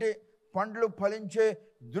రకములైనటువంటి పండ్లు ఫలించే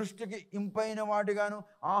దృష్టికి ఇంపైన వాటిగాను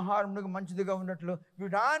ఆహారంకు మంచిదిగా ఉన్నట్లు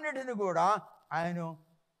వీటన్నిటిని కూడా ఆయన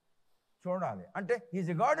చూడాలి. అంటే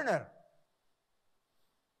ఈజ్ ఎ గార్డెనర్.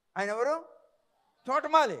 ఆయన ఎవరు?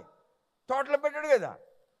 తోటమాలి. తోటలో పెట్టాడు కదా.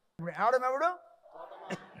 ఇప్పుడు ఆడడం ఎవడు?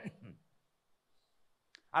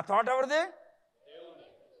 ఆ తోట ఎవరిది?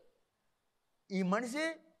 ఈ మనిషి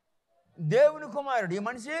దేవుని కుమారుడు. ఈ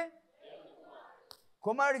మనిషి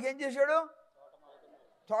కుమారుడికి ఏం చేశాడు?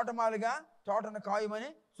 తోటమాలిగా తోటను కాయమని,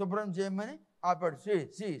 శుభ్రం చేయమని ఆపాడు.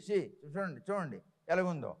 చూడండి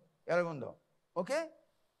ఎలాగుందో. ఓకే.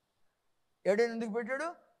 ఎడెన్ ఎందుకు పెట్టాడు?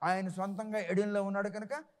 ఆయన సొంతంగా ఎడెన్లో ఉన్నాడు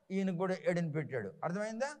కనుక ఈయనకు కూడా ఎడెన్ పెట్టాడు.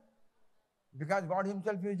 అర్థమైందా? Because God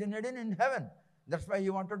himself is in Aiden in heaven. That's why he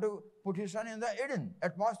wanted to put his son in the Aiden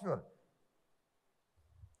atmosphere.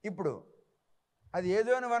 ఇప్పుడు అది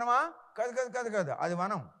ఏదో అని వనమా? కాదు. అది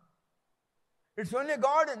వనం. It's only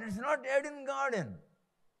garden. It's not Aiden garden.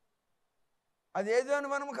 అది ఏదో అని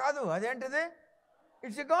వనం కాదు. అదేంటిది?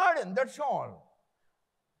 It's a garden. That's all.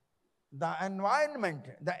 The environment,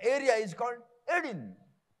 the area is called Aiden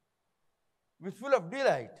with full of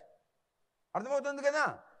delight. అర్థమవుతుంది కదా.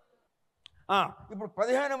 ఇప్పుడు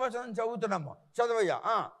 15వ వచనం చదువుతున్నాము. చదవయ్యా.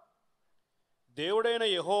 దేవుడైన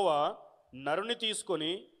యెహోవా నరుని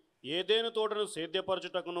తీసుకొని ఏదెను తోటను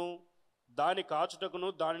సేద్యపరచుటకును దాని కాచుటకును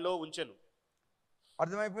దానిలో ఉంచెను.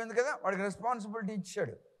 అర్థమైపోయింది కదా. వాడికి రెస్పాన్సిబిలిటీ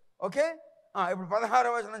ఇచ్చాడు. ఓకే. ఇప్పుడు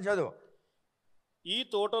 16వ వచనం చదువు. ఈ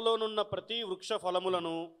తోటలోనున్న ప్రతి వృక్ష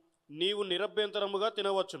ఫలములను నీవు నిరభ్యంతరముగా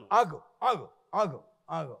తినవచ్చును. ఆగు.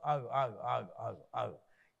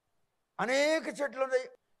 అనేక చెట్లు ఉన్నాయి.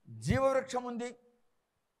 జీవవృక్షం ఉంది,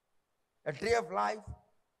 ట్రీ ఆఫ్ లైఫ్.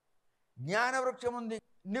 జ్ఞానవృక్షం ఉంది.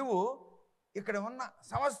 నువ్వు ఇక్కడ ఉన్న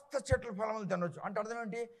సమస్త చెట్ల ఫలములు తినొచ్చు అంటే అర్థం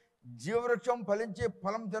ఏంటి? జీవవృక్షం ఫలించే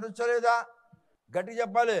ఫలం తినొచ్చా లేదా? గట్టిగా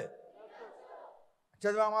చెప్పాలి.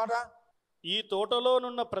 చదివా మాట. ఈ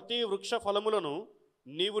తోటలోనున్న ప్రతి వృక్ష ఫలములను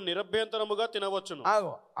నీవు నిరభ్యంతరముగా తినవచ్చును.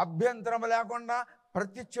 అభ్యంతరం లేకుండా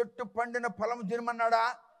ప్రతి చెట్టు పండిన ఫలము తినమన్నాడా?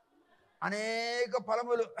 అనేక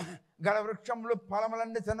ఫలములు గల వృక్షములు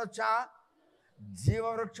ఫలములన్నీ తినొచ్చా?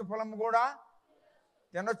 జీవవృక్ష ఫలము కూడా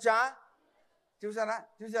తినొచ్చా? చూసారా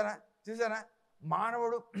చూసారా చూసారా?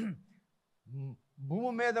 మానవుడు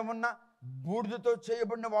భూమి మీద ఉన్న బూడిదతో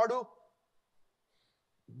చేయబడిన వాడు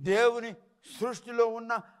దేవుని సృష్టిలో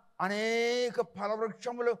ఉన్న అనేక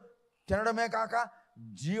ఫలవృక్షములు తినడమే కాక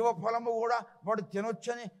జీవఫలము కూడా వాడు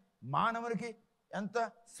తినొచ్చని మానవునికి ఎంత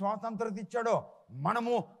స్వాతంత్రత ఇచ్చాడో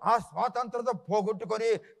మనము ఆ స్వాతంత్రత పోగొట్టుకొని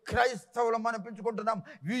క్రైస్తవులం అనిపించుకుంటున్నాం.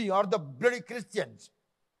 We are the bloody Christians.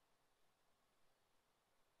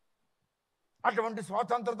 అటువంటి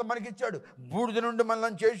స్వాతంత్రత మనకిచ్చాడు. బూడిద నుండి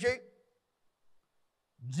మనల్ని చేసి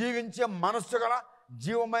జీవించే మనస్సు గల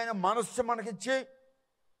జీవమైన మనస్సు మనకిచ్చి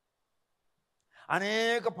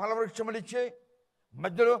అనేక ఫలవృక్షములు ఇచ్చి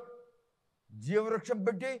మధ్యలో జీవవృక్షం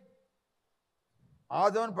పెట్టి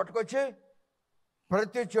ఆదామును పట్టుకొచ్చి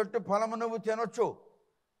ప్రతి చెట్టు ఫలము నువ్వు తినొచ్చు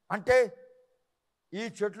అంటే ఈ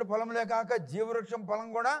చెట్లు ఫలములే కాక జీవవృక్షం ఫలం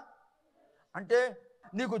కూడా అంటే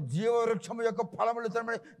నీకు జీవవృక్షం యొక్క ఫలములు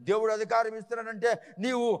తినమని దేవుడు అధికారం ఇస్తున్నాడంటే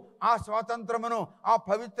నీవు ఆ స్వాతంత్రమును, ఆ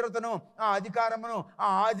పవిత్రతను, ఆ అధికారమును, ఆ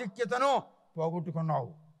ఆధిక్యతను పోగొట్టుకున్నావు.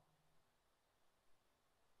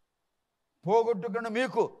 పోగొట్టుకున్న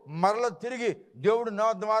మీకు మరల తిరిగి దేవుడు నా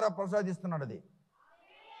ద్వారా ప్రసాదిస్తున్నాడు. అది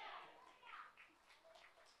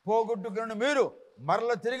పోగొట్టుకున్న మీరు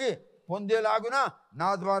మరల తిరిగి పొందేలాగున నా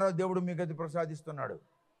ద్వారా దేవుడు మీకు అది ప్రసాదిస్తున్నాడు.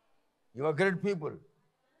 You are great people.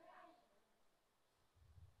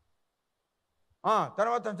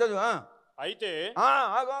 తర్వాత చదువు. అయితే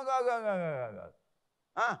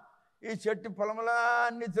ఈ చెట్టు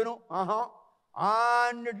ఫలములన్నీ తిను,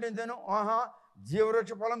 అన్నిటిని తిను,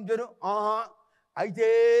 జీవవృక్ష ఫలం తిను, అయితే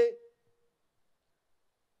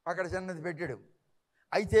అక్కడ చిన్నది పెట్టాడు.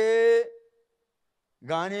 అయితే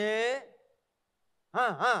గానే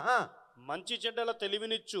మంచి చెడ్డల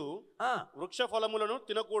తెలివినిచ్చు వృక్ష ఫలములను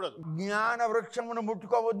తినకూడదు. జ్ఞాన వృక్షమును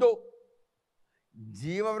ముట్టుకోవద్దు.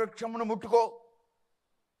 జీవవృక్షమును ముట్టుకో.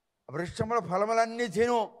 వృక్షముల ఫలములన్నీ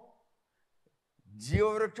తిను.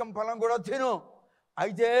 జీవవృక్షం ఫలం కూడా తిను.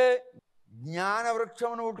 అయితే జ్ఞాన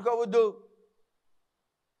వృక్షమును ముట్టుకోవద్దు.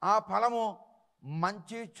 ఆ ఫలము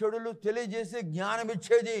మంచి చెడులు తెలియజేసి జ్ఞానం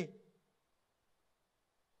ఇచ్చేది.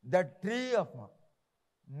 The tree of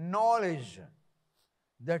knowledge,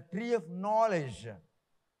 the tree of knowledge,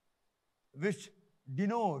 which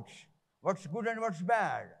denotes what's good and what's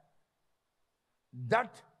bad,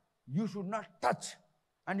 that you should not touch,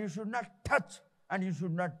 and you should not touch, and you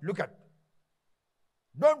should not look at.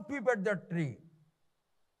 Don't peep at that tree.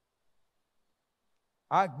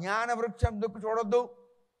 ఆ జ్ఞాన వృక్షం దుక్కు చూడొద్దు.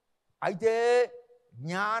 అయితే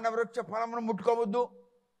జ్ఞాన వృక్ష ఫలమును ముట్టుకోవద్దు.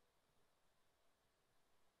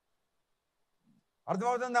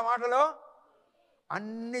 అర్థమవుతుంది ఆ మాటలో?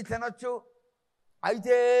 అన్ని తినొచ్చు.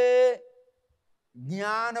 అయితే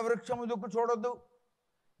జ్ఞాన వృక్షము దుక్కు చూడొద్దు.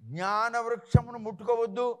 జ్ఞాన వృక్షమును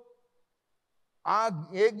ముట్టుకోవద్దు.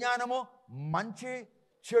 ఏ జ్ఞానము? మంచి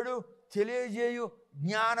చెడు తెలియజేయు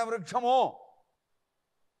జ్ఞాన వృక్షము.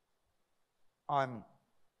 I'm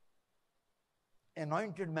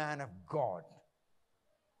anointed man of God.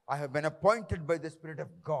 I have been appointed by the Spirit of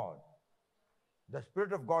God. The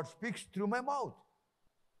Spirit of God speaks through my mouth.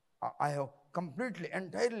 I have completely,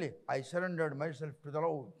 entirely, I surrendered myself to the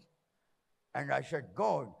Lord. And I said,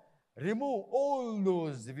 God, remove all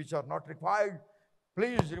those which are not required.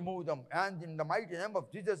 Please remove them. And in the mighty name of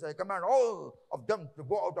Jesus, I command all of them to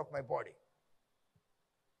go out of my body.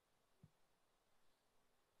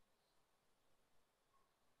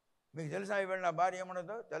 మీకు తెలుసా ఇవాళ నా భార్య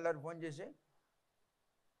ఏమన్నదో? తెల్లారి phone చేసి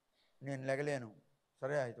నేను లెగలేను,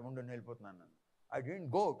 సరే అయితే ఉండు నేను వెళ్ళిపోతున్నాను. I don't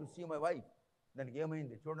go to see my wife. దానికి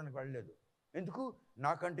ఏమైంది చూడడానికి వెళ్ళలేదు. ఎందుకు?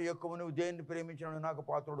 నాకంటే ఎక్కువ నువ్వు దేన్ని ప్రేమించిన నాకు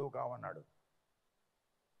పాత్రుడు కావన్నాడు.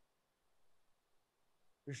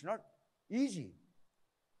 It's not easy.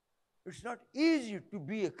 It's not easy to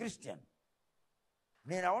be a Christian.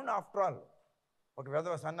 నేను అవును ఆఫ్టర్ ఆల్ ఒక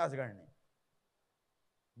విధవ సన్యాసిగాడిని.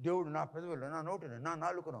 దేవుడు నా పెదవులు, నా నోటిని, నా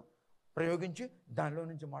నాలుకను ప్రయోగించి దానిలో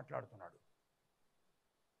నుంచి మాట్లాడుతున్నాడు.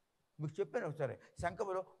 మీకు చెప్పాను ఒకసారి,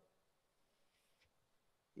 శంఖములో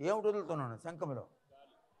ఏమిటి వదులుతున్నాను? శంఖములో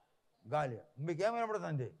గాలి.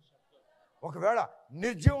 మీకేమైనపడుతుంది? ఒకవేళ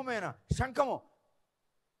నిర్జీవమైన శంఖము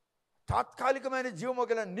తాత్కాలికమైన జీవము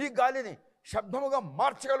గల నీ గాలిని శబ్దముగా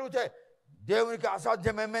మార్చగలిగితే దేవునికి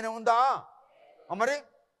అసాధ్యం ఏమైనా ఉందా? మరి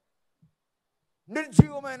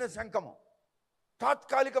నిర్జీవమైన శంఖము,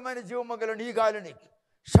 తాత్కాలికమైన జీవము గల నీ గాలిని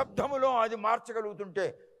శబ్దములో అది మార్చగలుగుతుంటే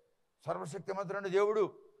సర్వశక్తిమంతుడైన దేవుడు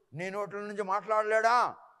నీ నోట్ల నుంచి మాట్లాడలేడా?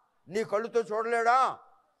 నీ కళ్ళుతో చూడలేడా?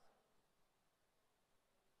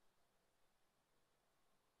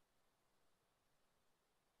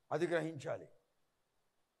 అది గ్రహించాలి.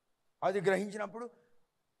 అది గ్రహించినప్పుడు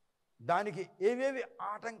దానికి ఏవేవి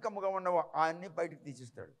ఆటంకముగా ఉన్నవో ఆయన్ని బయటికి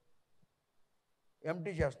తీసిస్తాడు,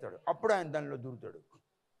 ఎంటీ చేస్తాడు. అప్పుడు ఆయన దానిలో దూరుతాడు.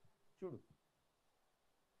 చూడు,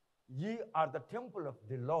 ye are the temple of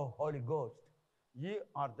the Holy Ghost. Ye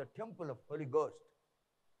are the temple of Holy Ghost.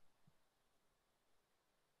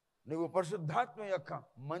 నువ్వు పరిశుద్ధాత్మ యొక్క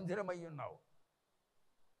మందిరమై ఉన్నావు.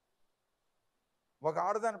 ఒక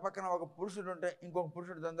ఆడదాని పక్కన ఒక పురుషుడు ఉంటే ఇంకొక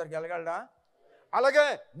పురుషుడు దాని దగ్గరికి వెళ్ళగలడా? అలాగే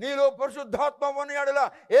నీలో పరిశుద్ధాత్మ ఉన్న యెడల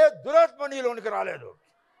ఏ దురాత్మ నీలోనికి రాలేదు.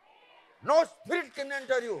 No spirit can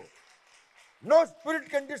enter you, no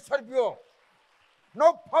spirit can disturb you, no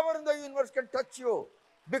power in the universe can touch you,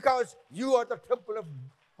 because you are the temple of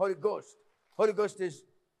Holy Ghost. Holy Ghost is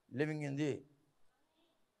living in thee.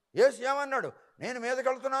 యేసు ఏమన్నాడు? నేను మీదకి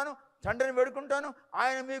వెళ్తున్నాను, తండ్రిని వేడుకుంటాను,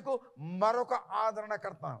 ఆయన మీకు మరొక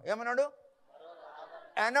ఆదరణకర్త. ఏమన్నాడు?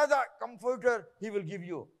 Another comforter he will give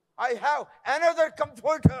you. I have another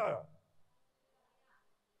comforter.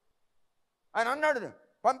 ఆయన అన్నాడు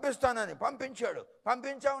పంపిస్తానని, పంపించాడు.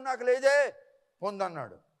 పంపించావు, నాకు లేదే,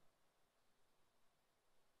 పొందన్నాడు.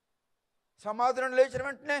 సమాధానం లేచిన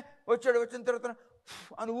వెంటనే వచ్చాడు. వచ్చిన తర్వాత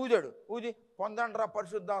అని ఊదాడు. ఊది పొందండ్రా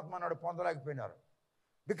పరిశుద్ధాత్మ అన్నాడు. పొందలేకపోయినారు.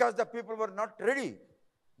 Because the people were not ready,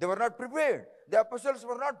 they were not prepared. The apostles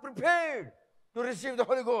were not prepared to receive the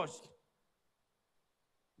Holi ghost.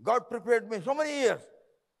 God prepared me so many years.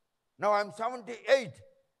 Now I am 78.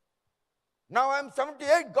 Now I am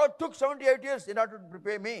 78. God took 78 years in order to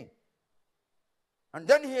prepare me. And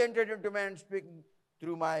then he entered into man speaking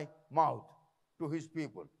through my mouth to his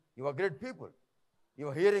people. You are great people. You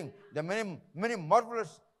are hearing the many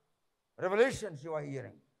marvelous revelations you are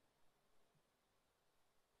hearing.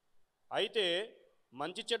 అయితే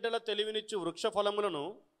మంచి చెడ్డల తెలివినిచ్చు వృక్ష ఫలములను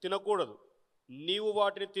తినకూడదు, నీవు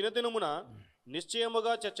వాటిని తినదినమున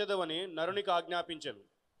నిశ్చయముగా చచ్చెదవని నరునికి ఆజ్ఞాపించెను.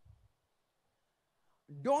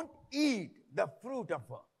 Don't eat the fruit of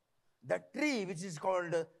the tree which is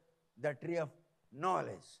called the tree of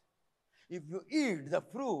knowledge. If you eat the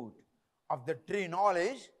fruit of the tree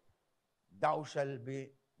knowledge, thou shalt be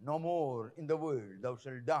no more in the world, thou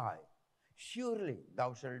shalt die. Surely thou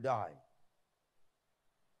shalt die.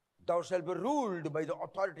 Thou shalt be ruled by the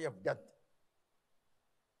authority of death.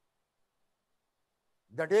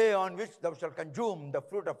 The day on which thou shalt consume the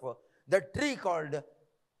fruit of the tree called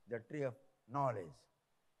the tree of knowledge.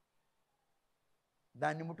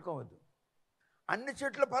 దాన్ని ముట్టుకోవద్దు. అన్ని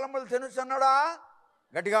చెట్ల ఫలములు తినొచ్చు అన్నాడా?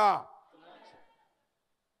 గట్టిగా.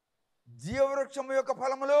 జీవవృక్షము యొక్క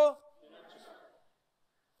ఫలములు,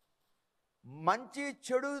 మంచి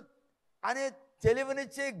చెడు అనే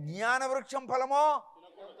తెలివినిచ్చే జ్ఞాన వృక్షం ఫలము,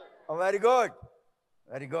 వెరీ గుడ్,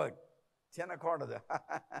 వెరీ గుడ్, తినకూడదు.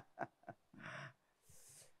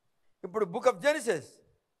 ఇప్పుడు book of genesis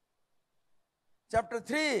chapter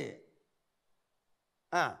 3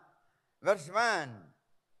 verse 1.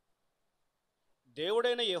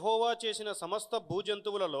 దేవుడైన యెహోవా చేసిన సమస్త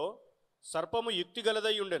భూజంతువులలో సర్పము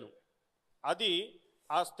యుక్తిగలదై ఉండెను. అది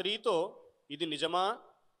ఆ స్త్రీతో, ఇది నిజమా?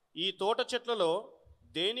 ఈ తోట చెట్లలో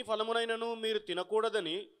దేని ఫలమునైనను మీరు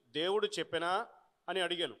తినకూడదని దేవుడు చెప్పెనా అని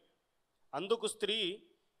అడిగాను. అందుకు స్త్రీ,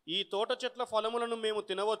 ఈ తోట చెట్ల ఫలములను మేము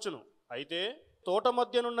తినవచ్చును, అయితే తోట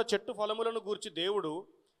మధ్యనున్న చెట్టు ఫలములను గూర్చి దేవుడు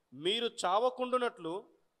మీరు చావకుండునట్లు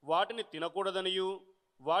వాటిని తినకూడదనియు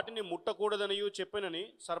వాటిని ముట్టకూడదనియు చెప్పెనని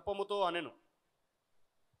సర్పముతో అనెను.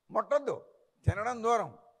 ముట్టద్దు, తినడం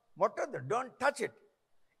దూరం, ముట్టద్దు. Don't touch it.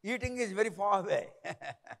 Eating is very far away.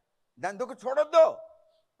 దాంతో చూడొద్దు.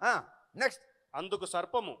 నెక్స్ట్. అందుకు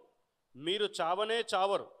సర్పము, మీరు చావనే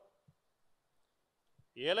చావరు,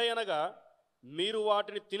 ఏలయనగా మీరు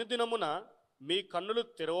వాటిని తినుదినమున మీ కన్నులు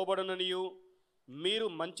తెరవబడుననియు మీరు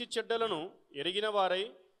మంచి చెడ్డలను ఎరిగిన వారై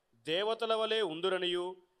దేవతల వలె ఉందురనియు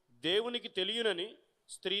దేవునికి తెలియనని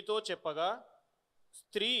స్త్రీతో చెప్పగా,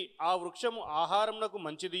 స్త్రీ ఆ వృక్షము ఆహారమునకు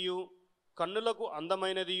మంచిదియు కన్నులకు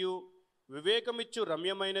అందమైనదియు వివేకమిచ్చు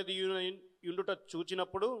రమ్యమైనదియు యుండుట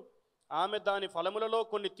చూచినప్పుడు ఆమె దాని ఫలములలో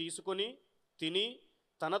కొన్ని తీసుకుని తిని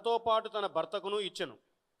తనతో పాటు తన భర్తకును ఇచ్చెను.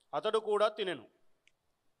 అతడు కూడా తినెను.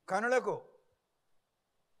 కనులకు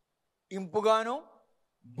ఇంపుగాను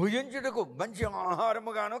భుజించుటకు మంచి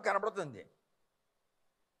ఆహారముగాను కనబడుతుంది.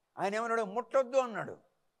 ఆయన ఏమన్నాడు? ముట్టొద్దు అన్నాడు,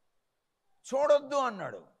 చూడొద్దు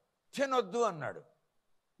అన్నాడు, తినొద్దు అన్నాడు.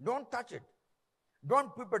 Don't touch it.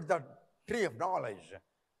 Don't పిప్ at the tree of knowledge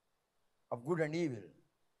of good and evil.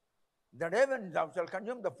 The day when thou shalt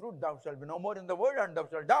consume the fruit, thou shalt be no more in the world, and thou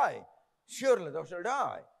shalt die. Surely thou shalt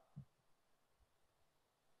die.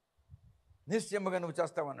 నిశ్చయముగా నువ్వు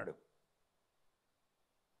చేస్తావన్నాడు.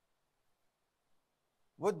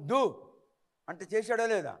 వద్దు అంటే చేశాడా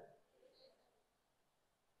లేదా?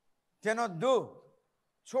 తినొద్దు,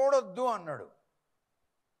 చూడొద్దు అన్నాడు.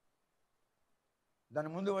 దాని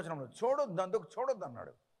ముందు వచనంలో చూడొద్దు, అందుకు చూడొద్దు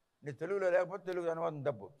అన్నాడు. నీ తెలుగులో లేకపోతే తెలుగు అనువాదం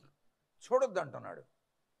తప్పు. చూడొద్దు అంటున్నాడు.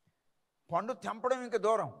 పండు తెంపడం ఇంకా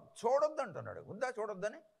దూరం, చూడొద్దు అంటున్నాడు. ఉందా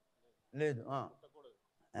చూడొద్దని? లేదు.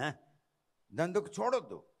 దందుకు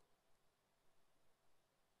చూడొద్దు,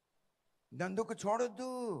 దందుకు చూడొద్దు,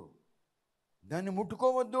 దాన్ని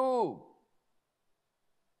ముట్టుకోవద్దు,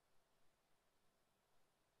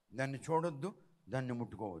 దాన్ని చూడొద్దు, దాన్ని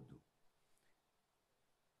ముట్టుకోవద్దు.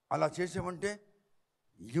 అలా చేసామంటే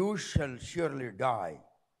you shall surely die,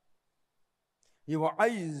 your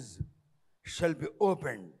eyes shall be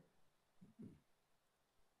open.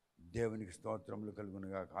 దేవునికి స్తోత్రములు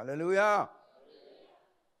కలుగునుగా. హల్లెలూయా.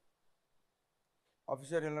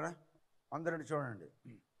 ఆఫీసర్ వెళ్ళరా, అందరిని చూడండి.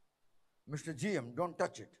 Mister GM, don't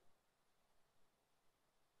touch it.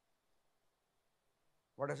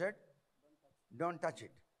 What I said? Don't touch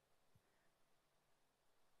it.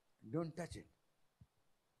 Don't touch it.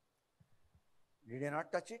 Did I not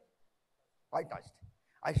touch it? I touched.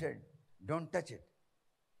 I said, don't touch it.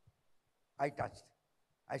 I touched.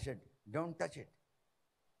 I said, don't touch it.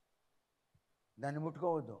 దాన్ని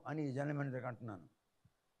ముట్టుకోవద్దు అని ఈ general మేనేజర్కి అంటున్నాను.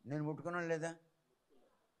 నేను ముట్టుకున్నాను లేదా?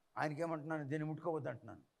 ఆయనకేమంటున్నాను? దీన్ని ముట్టుకోవద్దు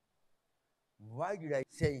అంటున్నాను. Why did I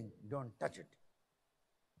saying don't touch it?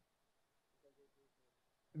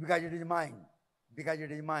 Because it is mine. Because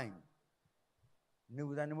it is mine.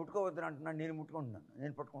 నువ్వు దాన్ని ముట్టుకోవద్దని అంటున్నాను, నేను ముట్టుకుంటున్నాను,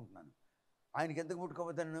 నేను పట్టుకుంటున్నాను. ఆయనకి ఎందుకు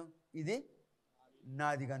ముట్టుకోవద్దను? ఇది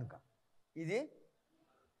నాది కనుక, ఇది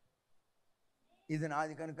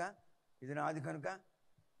నాది కనుక, ఇది నాది కనుక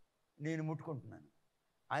నేను ముట్టుకుంటున్నాను.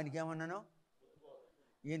 ఆయనకి ఏమన్నాను?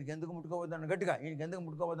 ఈయనకి ఎందుకు ముట్టుకోవద్దన్నాను? గట్టిగా, ఈయనకి ఎందుకు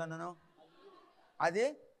ముట్టుకోవద్దన్నాను? అది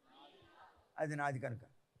నాది కనుక.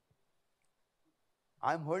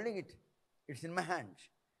 I'm holding it, it's in my hands.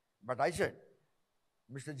 But I said,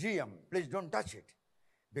 Mr. GM, please don't touch it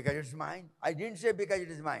because it's mine. I didn't say because it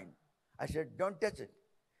is mine. I said, don't touch it.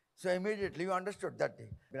 So immediately you understood that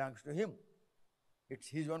it belongs to him. It's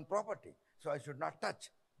his own property. So I should not touch.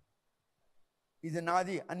 ఇది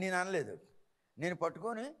నాది అని నేను అనలేదు. నేను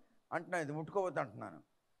పట్టుకొని అంటున్నాను, ఇది ముట్టుకోవద్దు అంటున్నాను.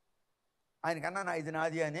 ఆయనకన్నా నా ఇది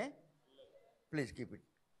నాది అనే. Please keep it,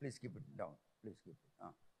 please keep it down, please keep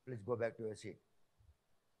it, please go back to your seat.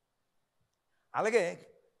 అలాగే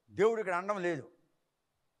దేవుడు ఇక్కడ అనడం లేదు.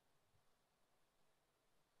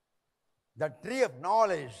 The tree of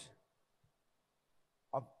knowledge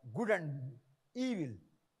of good and evil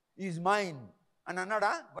is mine అని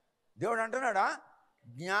అన్నాడా? దేవుడు అంటున్నాడా?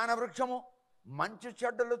 జ్ఞాన వృక్షము, మంచి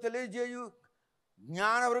చెడ్డలు తెలియజేయు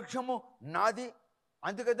జ్ఞాన వృక్షము నాది,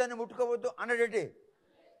 అందుకే దాన్ని ముట్టుకోవద్దు అన్నాడేంటి?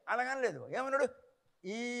 అలాగనలేదు. ఏమన్నాడు?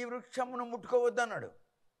 ఈ వృక్షమును ముట్టుకోవద్దు అన్నాడు.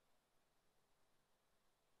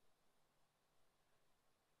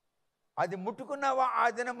 అది ముట్టుకున్నావా ఆ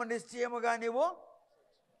దినము నిశ్చయముగా నీవు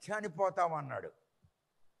చనిపోతావు అన్నాడు.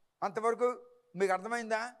 అంతవరకు మీకు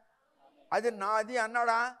అర్థమైందా? అది నాది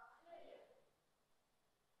అన్నాడా?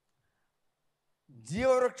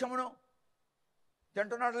 జీవవృక్షమును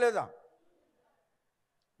తింటున్నాడు లేదా?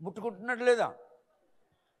 ముట్టుకుంటున్నాడు లేదా?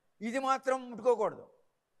 ఇది మాత్రం ముట్టుకోకూడదు.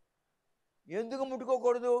 ఎందుకు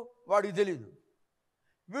ముట్టుకోకూడదు? వాడికి తెలియదు,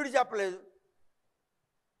 వీడు చెప్పలేదు.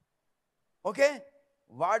 ఓకే,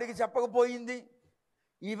 వాడికి చెప్పకపోయింది,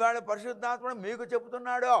 ఈవేళ పరిశుద్ధాత్ముడు మీకు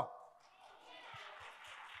చెబుతున్నాడు.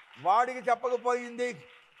 వాడికి చెప్పకపోయింది,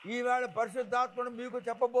 ఈవేళ పరిశుద్ధాత్ముడు మీకు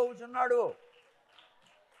చెప్పబోతున్నాడు.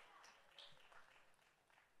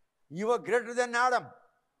 You are greater than Adam.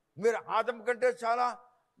 మీరు ఆదం కంటే చాలా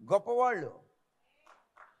గొప్పవాళ్ళు.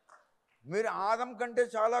 మీరు ఆదం కంటే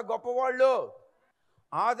చాలా గొప్పవాళ్ళు.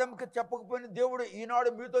 ఆదంకి చెప్పకపోయిన దేవుడు ఈనాడు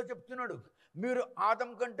మీతో చెప్తున్నాడు, మీరు ఆదం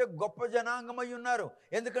కంటే గొప్ప జనాంగమై ఉన్నారు.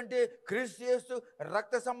 ఎందుకంటే క్రీస్తు యేసు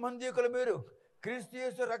రక్త సంబంధికులు. మీరు క్రీస్తు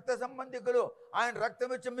యేసు రక్త సంబంధికులు. ఆయన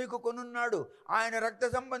రక్తం ఇచ్చి మీకు కొనున్నాడు. ఆయన రక్త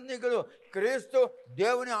సంబంధికులు. క్రీస్తు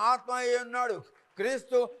దేవుని ఆత్మ అయి ఉన్నాడు.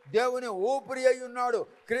 క్రీస్తు దేవుని ఊపిరి అయి ఉన్నాడు.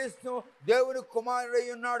 క్రీస్తు దేవుని కుమారుడు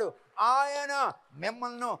అయి ఉన్నాడు. ఆయన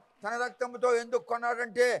మిమ్మల్ని తన రక్తంతో ఎందుకు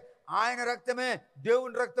కొన్నాడంటే ఆయన రక్తమే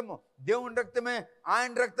దేవుని రక్తము, దేవుని రక్తమే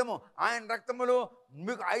ఆయన రక్తము. ఆయన రక్తములు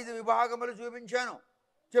మీకు 5 విభాగములు చూపించాను,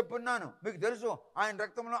 చెప్పున్నాను. మీకు తెలుసు ఆయన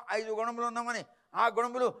రక్తంలో 5 గుణములు ఉన్నామని. ఆ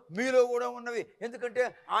గుణములు మీలో కూడా ఉన్నవి. ఎందుకంటే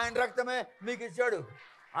ఆయన రక్తమే మీకు ఇచ్చాడు.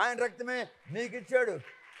 ఆయన రక్తమే మీకు ఇచ్చాడు.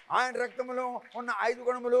 ఆయన రక్తంలో ఉన్న 5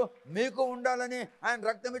 గుణములు మీకు ఉండాలని ఆయన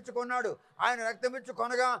రక్తం ఇచ్చుకున్నాడు. ఆయన రక్తం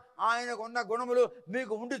ఇచ్చుకొనగా ఆయనకు ఉన్న గుణములు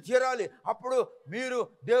మీకు ఉండి తీరాలి. అప్పుడు మీరు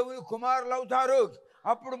దేవుని కుమారులు అవుతారు.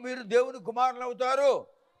 అప్పుడు మీరు దేవుని కుమారులు అవుతారు.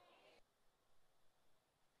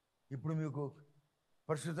 ఇప్పుడు మీకు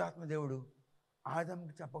పరిశుద్ధాత్మ దేవుడు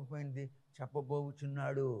ఆదాముకు చెప్పకపోయింది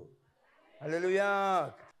చెప్పబోచున్నాడు. హల్లెలూయా.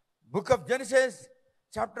 Book of Genesis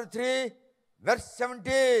chapter 3 verse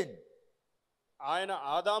 17. ఆయన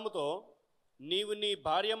ఆదాముతో, నీవు నీ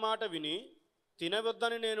భార్య మాట విని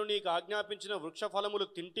తినవద్దని నేను నీకు ఆజ్ఞాపించిన వృక్ష ఫలములు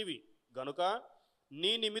తింటివి గనుక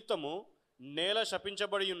నీ నిమిత్తము నేల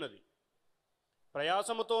శపించబడి ఉన్నది.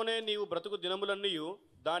 ప్రయాసముతోనే నీవు బ్రతుకు దినములన్నీయు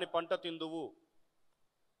దాని పంట తిందువు.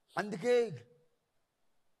 అందుకే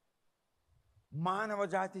మానవ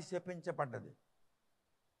జాతి శపించబడ్డది.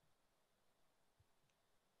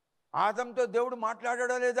 ఆదంతో దేవుడు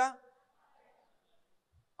మాట్లాడాడా లేదా?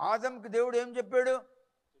 ఆదంకి దేవుడు ఏం చెప్పాడు?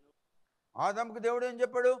 ఆదంకి దేవుడు ఏం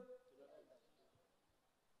చెప్పాడు?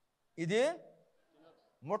 ఇది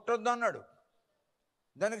ముట్టొద్దు అన్నాడు.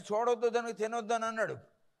 దానికి చూడొద్దు, దానికి తినొద్దు అని అన్నాడు.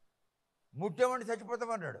 ముట్టేవంటి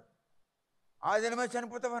చచ్చిపోతామన్నాడు. ఆ దినమే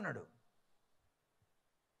చనిపోతామన్నాడు.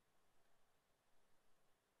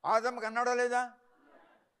 ఆదంకి అన్నాడా లేదా?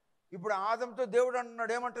 ఇప్పుడు ఆదంతో దేవుడు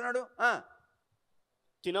అంటున్నాడు, ఏమంటున్నాడు?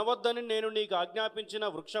 తినవద్దని నేను నీకు ఆజ్ఞాపించిన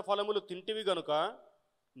వృక్ష ఫలములు తింటివి గనుక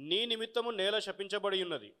నీ నిమిత్తము నేల శపించబడి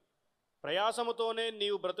ఉన్నది. ప్రయాసముతోనే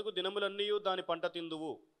నీవు బ్రతుకు దినములన్నీయు దాని పంట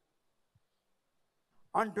తిందువు.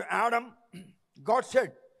 Unto Adam God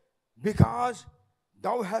said, because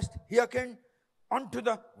thou hast hearkened unto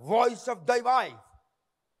the voice of thy wife.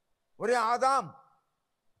 ఒరే ఆదాం,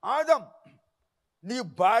 ఆదం, నీ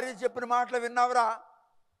భార్య చెప్పిన మాటలు విన్నావురా?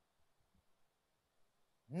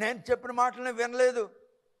 నేను చెప్పిన మాటలను వినలేదు.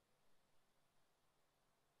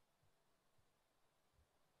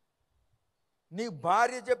 నీ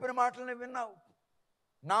భార్య చెప్పిన మాటలను విన్నావు,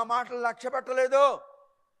 నా మాటలు లక్ష్య పెట్టలేదు.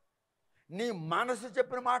 నీ మనసు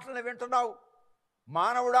చెప్పిన మాటలను వింటున్నావు.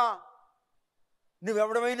 మానవుడా,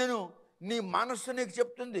 నువ్వెవడమైనను నీ మనస్సు నీకు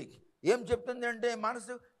చెప్తుంది. ఏం చెప్తుంది అంటే,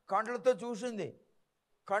 మనసు కండ్లతో చూసింది,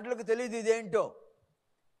 కండ్లకు తెలియదు ఇదేంటో.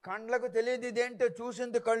 కండ్లకు తెలియదు ఇదేంటో,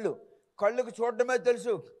 చూసింది కళ్ళు. కళ్ళకు చూడడమే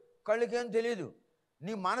తెలుసు, కళ్ళకేం తెలియదు.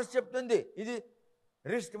 నీ మనసు చెప్తుంది ఇది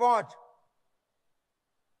రిస్ట్ వాచ్,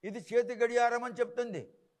 ఇది చేతి గడియారం అని చెప్తుంది.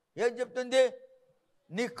 ఏం చెప్తుంది?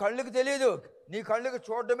 నీ కళ్ళకు తెలియదు, నీ కళ్ళకు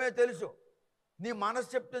చూడడమే తెలుసు. నీ మనసు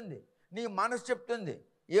చెప్తుంది, నీ మనసు చెప్తుంది.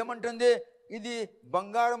 ఏమంటుంది? ఇది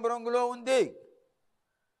బంగారం రంగులో ఉంది.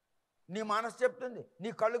 నీ మనసు చెప్తుంది, నీ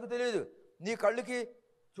కళ్ళకు తెలియదు. నీ కళ్ళకి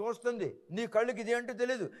చూస్తుంది, నీ కళ్ళకి ఇదేంటో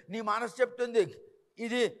తెలియదు. నీ మనసు చెప్తుంది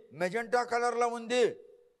ఇది మెజెంటా కలర్లో ఉంది.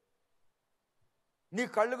 నీ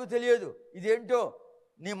కళ్ళకు తెలియదు ఇదేంటో.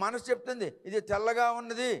 నీ మనసు చెప్తుంది ఇది తెల్లగా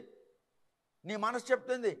ఉన్నది. నీ మనసు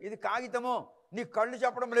చెప్తుంది ఇది కాగితము. నీ కళ్ళు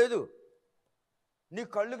చెప్పడం లేదు. నీ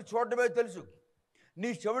కళ్ళుకి చూడడమే తెలుసు, నీ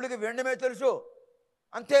చెవుడికి వినడమే తెలుసు.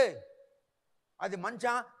 అంతే. అది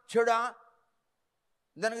మంచా చెడా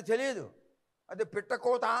దానికి తెలియదు. అది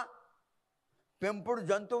పిట్టకోత, పెంపుడు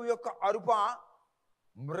జంతువు యొక్క అరుప,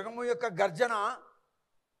 మృగము యొక్క గర్జన,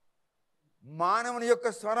 మానవుని యొక్క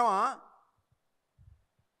స్వరమా,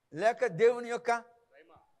 లేక దేవుని యొక్క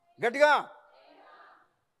గట్టిగా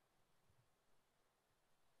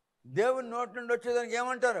దేవుని నోటి నుండి వచ్చేదానికి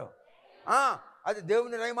ఏమంటారు? అది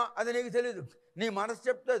దేవుని రైమా. అది నీకు తెలియదు. నీ మనసు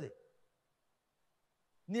చెప్తుంది.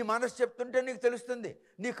 నీ మనసు చెప్తుంటే నీకు తెలుస్తుంది.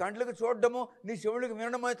 నీ కంట్లకు చూడడము, నీ చెవులకు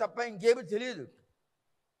వినడమో తప్ప ఇంకేమీ తెలియదు.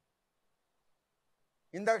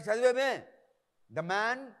 ఇందాక చదివేమే, the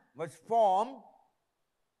man was formed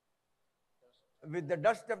with the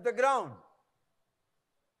dust of the ground.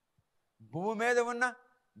 భూమి మీద ఉన్న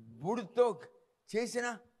బూడితో చేసిన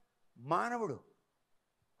మానవుడు.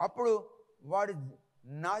 అప్పుడు వాడి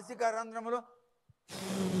నాసికా రంధ్రములో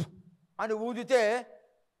అని ఊదితే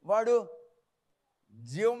వాడు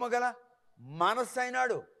జీవము గల మనస్సు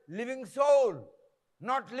అయినాడు. Living soul,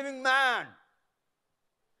 not living man.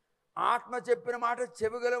 ఆత్మ చెప్పిన మాట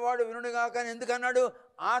చెవిగలవాడు వినుడుగా. కానీ ఎందుకన్నాడు?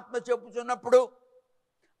 ఆత్మ చెప్పుచున్నప్పుడు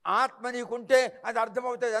ఆత్మ నీకుంటే అది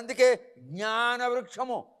అర్థమవుతుంది. అందుకే జ్ఞాన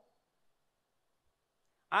వృక్షము.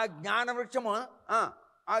 ఆ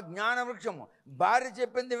జ్ఞాన వృక్షము భార్య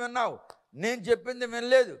చెప్పింది విన్నావు, నేను చెప్పింది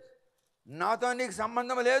వినలేదు. నాతో నీకు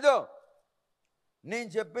సంబంధం లేదు. నేను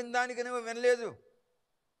చెప్పిన దానికి నువ్వు వినలేదు.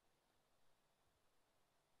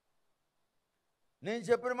 నేను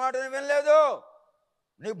చెప్పిన మాట నువ్వు వినలేదు,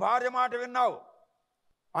 నీ భార్య మాట విన్నావు.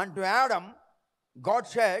 Unto Adam God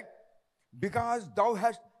said, because thou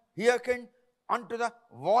hast hearkened unto the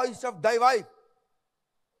voice of thy wife,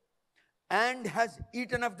 and has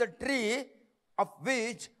eaten of the tree of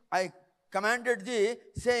which I commanded thee,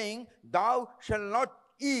 saying, Thou shalt not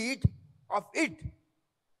eat of it.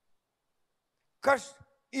 Cursed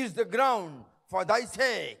is the ground for thy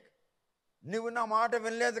sake. నీవు నా మాట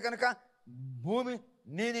వినలేదు కనుక భూమి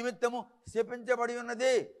నీ నిమిత్తము శపించబడి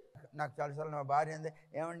ఉన్నది. నాకు చాలాసార్లు నా భార్య అంది,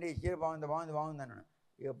 ఏమండి ఈ చీర బాగుంది బాగుంది బాగుంది అన్నాను.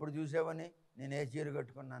 ఎప్పుడు చూసావని నేను ఏ చీర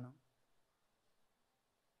కట్టుకున్నాను?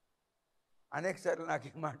 అనేకసార్లు నాకు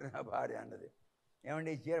ఈ మాట నా భార్య అన్నది,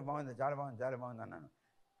 ఏమండి ఈ చీర బాగుంది చాలా బాగుంది చాలా బాగుంది అన్నాను.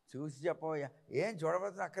 చూసి చెప్పవయ్యా. ఏం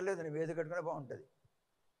చూడవలసిన అక్కర్లేదు, నువ్వు ఏది కట్టుకున్నా బాగుంటుంది.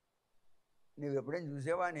 నువ్వు ఎప్పుడైనా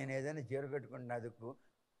చూసావా నేను ఏదైనా చీర కట్టుకుని నా దుక్కు?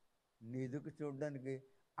 నీ దుక్కు చూడడానికి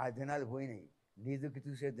ఆ దినాలు పోయినాయి. నీ దుక్కు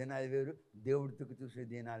చూసే దినాలు వేరు, దేవుడి దుక్కు చూసే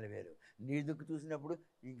దినాలు వేరు. నీ దుక్కు చూసినప్పుడు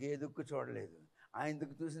ఇంకే దుక్కు చూడలేదు. ఆయన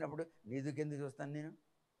దుక్కు చూసినప్పుడు నీ దుక్కు ఎందుకు చూస్తాను నేను?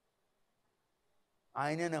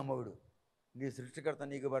 ఆయనే నా మొగుడు, నీ సృష్టికర్త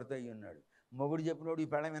నీకు భర్త అయ్యి ఉన్నాడు. మొగుడు చెప్పినోడు ఈ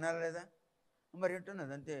పెళ్ళం వినాలి లేదా? మరి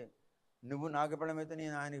వింటున్నది అంతే. నువ్వు నాకు పెళ్ళమైతే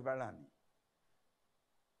నేను ఆయనకి పెళ్ళాన్ని.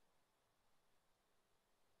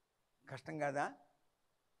 కష్టం కాదా?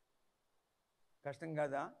 కష్టం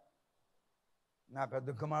కాదా? నా పెద్ద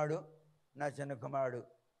కుమారుడు, నా చిన్న కుమారుడు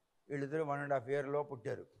వీళ్ళిద్దరూ 1.5 yearలో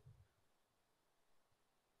పుట్టారు.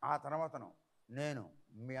 ఆ తర్వాతను నేను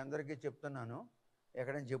మీ అందరికీ చెప్తున్నాను,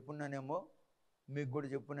 ఎక్కడైనా చెప్పున్నానేమో మీకు కూడా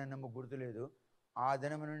చెప్పున్నానేమో గుర్తులేదు. ఆ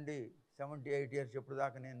దినం నుండి 78 years ఎప్పుడు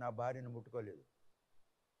దాకా నేను నా భార్యను ముట్టుకోలేదు.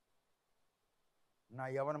 నా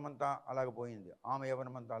యవ్వనమంతా అలాగే పోయింది, ఆమె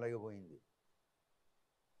యవ్వనమంతా అలాగే పోయింది.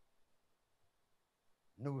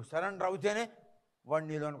 నువ్వు సరెండర్ అవుతేనే వాడు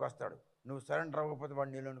నీలోనికి వస్తాడు, నువ్వు సరెండర్ అవ్వకపోతే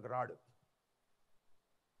వాడు నీలోనికి రాడు.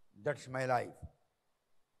 That's my life.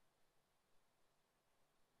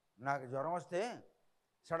 నాకు జ్వరం వస్తే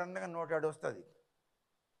సడన్గా 107 వస్తుంది,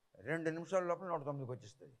 2 నిమిషాల లోపల 109కి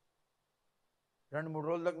వచ్చేస్తుంది. 2-3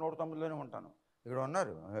 రోజుల దాకా 109లోనే ఉంటాను. ఇక్కడ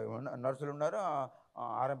ఉన్నారు నర్సులు ఉన్నారు,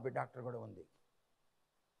 ఆర్ఎంపీ డాక్టర్ కూడా ఉంది.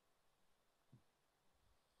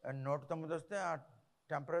 109 వస్తే ఆ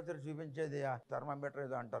టెంపరేచర్ చూపించేది ఆ థర్మామీటర్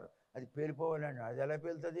ఏదో అంటారు, అది పేలిపోవాలండి. అది ఎలా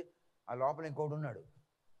పేలుతుంది? ఆ లోపల ఇంకోటి ఉన్నాడు,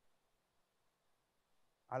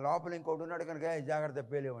 ఆ లోపల ఇంకోటి ఉన్నాడు కనుక జాగ్రత్త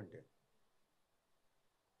పేలేవంటే.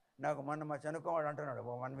 నాకు మొన్న మా చనుకోవాడు అంటున్నాడు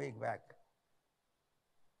 1 week బ్యాక్.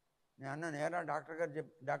 నేను అన్నాను, ఏరా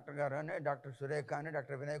డాక్టర్ గారు అని, డాక్టర్ సురేఖ అని,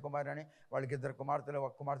 డాక్టర్ వినయ్ కుమార్ అని, వాళ్ళకి 2 కుమార్తెలు,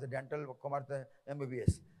 ఒక కుమార్తె డెంటల్, ఒక కుమార్తె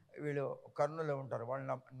MBBS. వీళ్ళు కర్నూలులో ఉంటారు, వాళ్ళు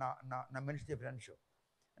నా మినిస్ట్రీ ఫ్రెండ్స్.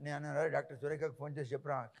 నేను అన్నాను, డాక్టర్ సురేఖకు ఫోన్ చేసి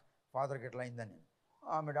చెప్పరా ఫాదర్కి ఎట్లా అయిందని.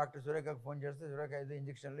 ఆమె డాక్టర్ సురేఖకు ఫోన్ చేస్తే సురేఖ ఏదో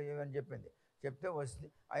ఇంజక్షన్లు ఏమని చెప్పింది. చెప్తే వస్తే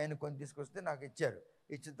ఆయన కొన్ని తీసుకొస్తే నాకు ఇచ్చారు.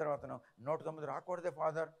 ఇచ్చిన తర్వాత 109 రాకూడదే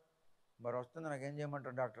ఫాదర్. మరి వస్తుంది, నాకు ఏం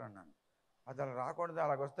చేయమంటారు డాక్టర్ అన్నాను. అది అలా రాకూడదు,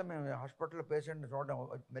 అలాగ వస్తే మేము హాస్పిటల్లో పేషెంట్ని చూడడం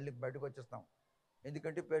మెల్లి బయటకు వచ్చేస్తాం.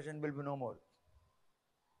 ఎందుకంటే patient will be no more.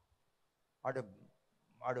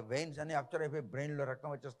 వాడు వెయిన్స్ అన్నీ అప్చర్ అయిపోయి బ్రెయిన్లో రక్తం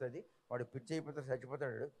వచ్చేస్తుంది, వాడు పిచ్చి అయిపోతే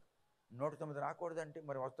చచ్చిపోతాడు. 109 రాకూడదంటే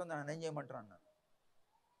మరి వస్తుంది, నన్ను ఏం చేయమంటారు అన్నాను.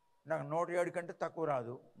 నాకు 107 కంటే తక్కువ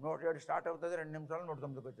రాదు, 107 స్టార్ట్ అవుతుంది, 2 నిమిషాలు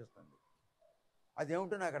 109కి వచ్చేస్తుంది.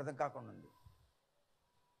 అదేమిటో నాకు అర్థం కాకుండా ఉంది.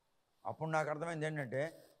 అప్పుడు నాకు అర్థమైంది ఏంటంటే,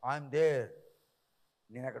 ఐఎమ్ దేర్,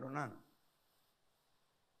 నేను అక్కడ ఉన్నాను,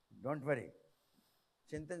 డోంట్ వరీ,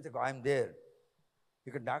 చింతించకు, ఐఎమ్ దేర్.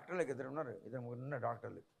 ఇక్కడ డాక్టర్లకు 2 ఉన్నారు, 2-3 ఉన్నారు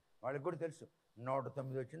డాక్టర్లు. వాళ్ళకి కూడా తెలుసు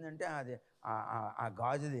 109 వచ్చిందంటే అది ఆ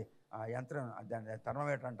గాజుది ఆ యంత్రం, దాని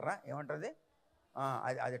థర్మామీటర్ అంటారా ఏమంటుంది,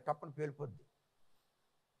 అది టప్పును పేలిపోద్ది.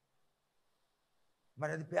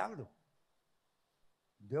 మరి అది పేలదు.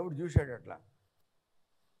 దేవుడు చూశాడు అట్లా,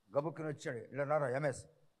 గబుక్కుని వచ్చాడు, ఇలా రారా ఎంఎస్,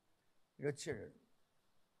 ఇది వచ్చాడు,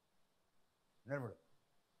 నిలబడు.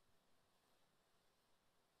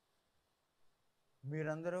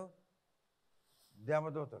 మీరందరూ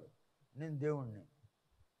దేవదూతలు, నేను దేవుణ్ణి.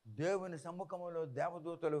 దేవుని సమ్ముఖంలో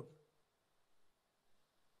దేవదూతలు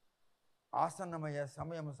ఆసన్నమయ్యే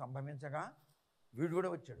సమయం సంభవించగా వీడు కూడా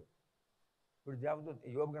వచ్చాడు. ఇప్పుడు దేవదూత,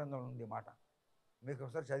 యోబు గ్రంథంలో ఉంది మాట, మీకు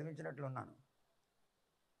ఒకసారి చదివించినట్లు ఉన్నాను.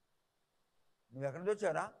 నువ్వు ఎక్కడి నుంచి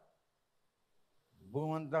వచ్చారా?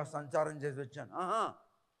 భూమి అంతా సంచారం చేసి వచ్చాను.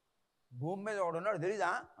 భూమి మీద వాడు ఉన్నాడు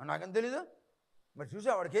తెలీదా? నాకేం తెలీదు. మరి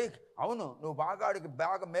చూసావాడికి, అవును నువ్వు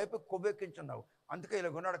బాగా మేపి కొవ్వెక్కించున్నావు, అందుకే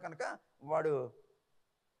ఇలా ఉన్నాడు కనుక వాడు,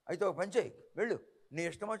 అయితే ఒక పని చేయి, వెళ్ళు, నీ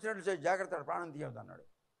ఇష్టం వచ్చినట్లు చేయి, జాగ్రత్త, ప్రాణం తీయవద్దు అన్నాడు.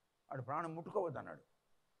 వాడు ప్రాణం ముట్టుకోవద్దు అన్నాడు.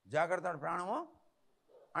 జాగ్రత్త, ప్రాణము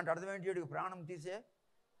అంటే అర్థం ఏంటి? వీడికి ప్రాణం తీసే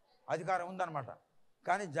అధికారం ఉందన్నమాట.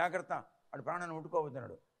 కానీ జాగ్రత్త, వాడు ప్రాణాన్ని ముట్టుకోవద్దు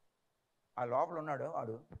అన్నాడు. ఆ లోపల ఉన్నాడు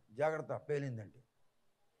వాడు, జాగ్రత్త పేలిందండి,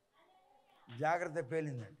 జాగ్రత్త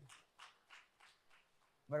పేలిందండి.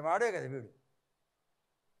 మరి వాడే కదా వీడు.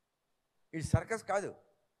 ఇది సర్కస్ కాదు,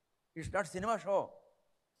 it's not cinema show,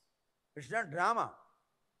 it's not drama,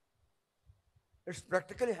 it's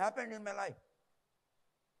practically happened in my life.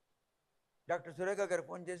 Doctor Surekha గారు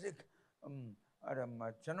ఫోన్ చేసి, అరే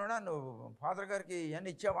చిన్నోడా నువ్వు ఫాదర్ గారికి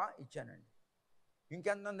ఇవన్నీ ఇచ్చావా? ఇచ్చానండి.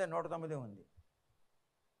 ఇంకెంత ఉంది? 109 ఉంది.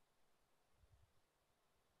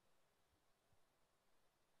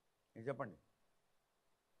 ఇది చెప్పండి.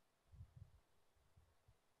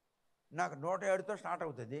 నాకు 107తో స్టార్ట్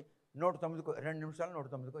అవుతుంది, 109కు 2 నిమిషాలు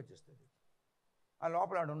 109కి వచ్చేస్తుంది. ఆ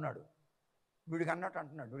లోపల వాడు ఉన్నాడు, వీడికి అన్నట్టు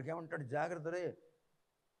అంటున్నాడు. వీడికి ఏమంటాడు? జాగ్రత్త రే,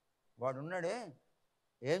 వాడు ఉన్నాడే,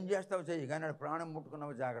 ఏం చేస్తావు చెయ్యి, కానీ వాడు ప్రాణం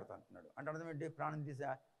ముట్టుకున్నావు జాగ్రత్త అంటున్నాడు. అంటే అర్థం ఏంటి? ప్రాణం తీసే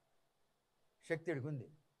శక్తి వీడికి ఉంది.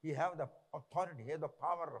 He have the authority, have the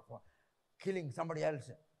power of killing somebody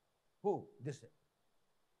else. Who this?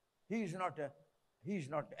 He is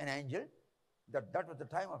not an angel. That was the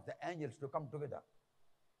time of the angels to come together.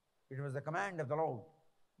 It was the command of the Lord.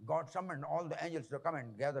 God summoned all the angels to come and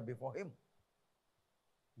gather before him.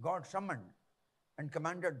 God summoned and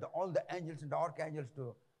commanded all the angels and the archangels to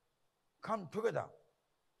come together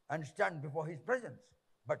and stand before his presence.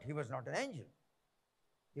 But he was not an angel.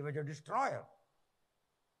 He was a destroyer.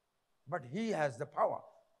 But he has the power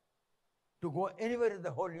to go anywhere in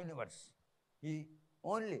the whole universe. He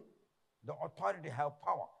only, the authority have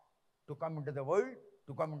power to come into the world,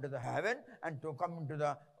 to come into the heaven, and to come into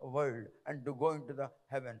the world, and to go into the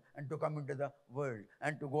heaven, and to come into the world,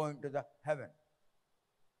 and to go into the heaven.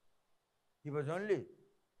 He was only,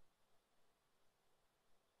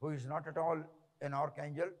 who is not at all an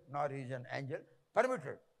archangel, nor is an angel,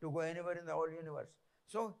 permitted to go anywhere in the whole universe.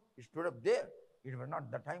 So he stood up there. It was not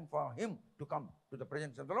the time for him to come to the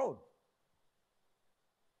presence of the Lord.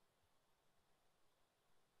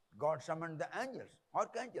 God summoned the angels,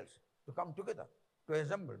 archangels, to come together, to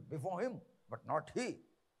assemble before him, but not he.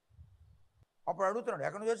 అప్పుడు అడుగుతున్నాడు,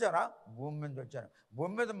 ఎక్కడి నుంచి వచ్చారా? భూమి మీద వచ్చాను.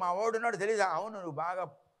 భూమి మీద మా వాడు ఉన్నాడు తెలీదా? అవును, నువ్వు బాగా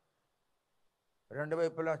 2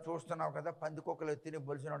 వైపులా చూస్తున్నావు కదా, పందికొక్కలు తిని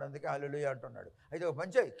బొలిసినాడు, అందుకే హల్లెలూయా అంటున్నాడు. అయితే ఒక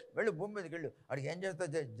పని చేయి, వెళ్ళి భూమి మీదకి వెళ్ళు. అడిగి ఏం చేస్తా?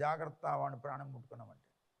 జాగ్రత్త, వాడిని ప్రాణం ముట్టుకున్నామంటే.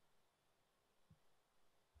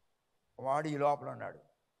 వాడు ఈ లోపల ఉన్నాడు.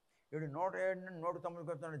 వీడు 107 నుండి 109కి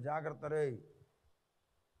వస్తున్నాడు. జాగ్రత్త రే,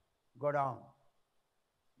 గోడౌన్,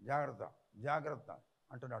 జాగ్రత్త జాగ్రత్త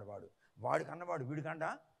అంటున్నాడు వాడు. వాడికి అన్నవాడు వీడికంట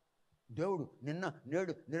దేవుడు నిన్న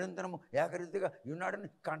నేడు నిరంతరము ఏకరీతిగా ఉన్నాడని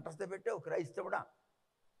కంఠస్థ పెట్టావు క్రైస్తవుడా.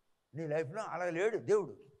 నీ లైఫ్లో అలా లేడు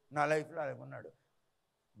దేవుడు, నా లైఫ్లో అలా ఉన్నాడు.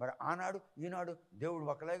 మరి ఆనాడు ఈనాడు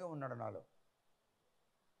దేవుడు ఒకలాగే ఉన్నాడు నాలో.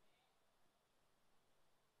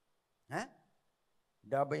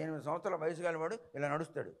 78 సంవత్సరాల వయసు గలవాడు ఇలా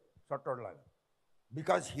నడుస్తాడు సొట్టోడులాగా.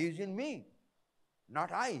 Because he's in me,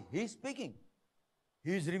 not I. He is speaking,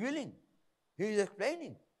 he is revealing, he is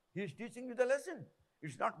explaining, he is teaching you the lesson.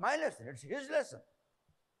 It's not my lesson, it's his lesson.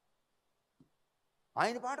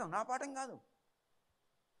 ఆయన పాఠం, నా పాఠం కాదు.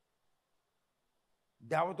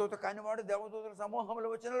 దేవదూత కానివాడు దేవదూతల సమూహంలో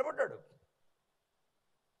వచ్చి నిలబడ్డాడు.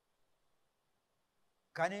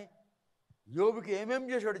 కానీ యోబుకి ఏమేం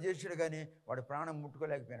చేశాడు కానీ వాడు ప్రాణం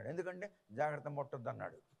ముట్టుకోలేకపోయినాడు. ఎందుకంటే జాగ్రత్త ముట్టొద్దు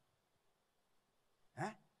అన్నాడు.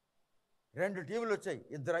 2 టీములు వచ్చాయి,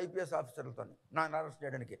 2 IPS ఆఫీసర్లతో నన్ను అరెస్ట్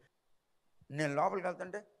చేయడానికి. నేను లోపలికి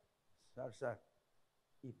వెళ్తుంటే, సార్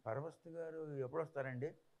ఈ పరవస్తు గారు ఎప్పుడు వస్తారండి?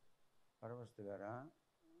 పరవస్తు గారా,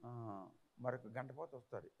 మరొక గంట పోతే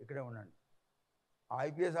వస్తారు, ఇక్కడే ఉండండి. ఆ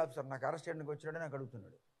IPS ఆఫీసర్ నాకు అరెస్ట్ చేయడానికి వచ్చాడని నాకు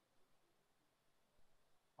అడుగుతున్నాడు.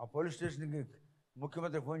 ఆ పోలీస్ స్టేషన్కి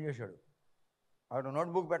ముఖ్యమంత్రి ఫోన్ చేశాడు. అక్కడ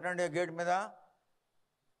నోట్బుక్ పెట్టండి గేట్ మీద,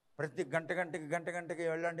 ప్రతి గంటకి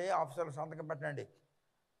వెళ్ళండి, ఆఫీసర్లు సంతకం పెట్టండి,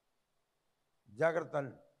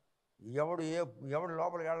 జాగ్రత్తలు, ఎవడు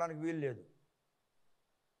లోపలికి వెళ్ళడానికి వీలు లేదు.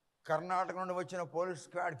 కర్ణాటక నుండి వచ్చిన పోలీస్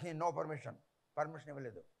స్క్వాడ్కి నో పర్మిషన్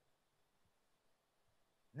ఇవ్వలేదు.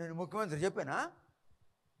 నేను ముఖ్యమంత్రి చెప్పానా?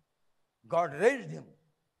 God raised him,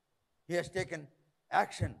 he has taken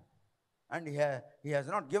action and he has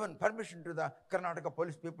not given permission to the Karnataka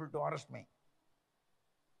police people to arrest me.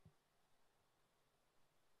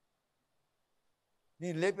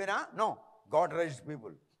 నేను లేపినా? No, God raised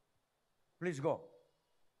people, please go.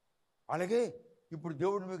 అలాగే ఇప్పుడు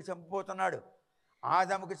దేవుడు మీకు చెప్పబోతున్నాడు.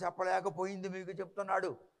 ఆదాముకి చెప్పలేకపోయింది మీకు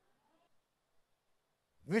చెప్తున్నాడు.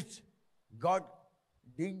 Which God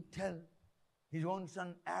didn't tell his own son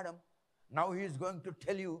Adam, now he is going to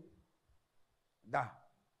tell you the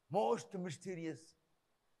most mysterious.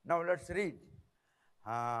 Now let's read.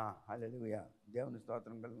 Hallelujah. దేవుని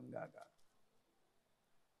స్తోత్రం కలుగును గాక.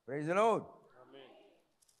 Praise the Lord. Amen.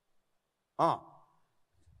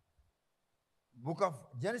 Book of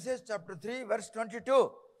Genesis chapter 3 verse 22.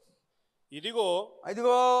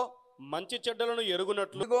 ఇదిగో మంచి చెడ్డలను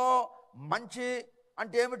ఎరుగునట్లు. ఇదిగో మంచి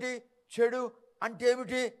అంటే ఏమిటి, చెడు అంటే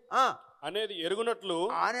ఏమిటి అనేది ఎరుగునట్లు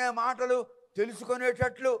అనే మాటలు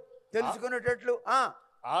తెలుసుకునేటట్లు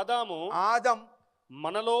ఆదాం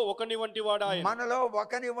మనలో ఒకని వంటి వాడాయను. మనలో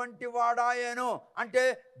ఒకని వంటి వాడాయను అంటే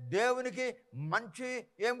దేవునికి మంచి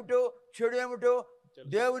ఏమిటో చెడు ఏమిటో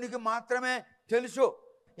దేవునికి మాత్రమే తెలుసు.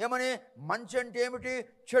 ఏమని? మంచి అంటే ఏమిటి,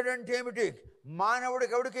 చెడు అంటే ఏమిటి?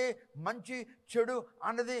 మానవుడికి ఎవడికి మంచి చెడు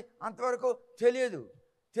అన్నది అంతవరకు తెలియదు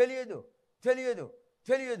తెలియదు తెలియదు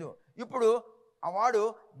తెలియదు. ఇప్పుడు వాడు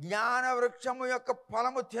జ్ఞాన వృక్షము యొక్క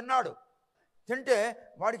ఫలము తిన్నాడు. తింటే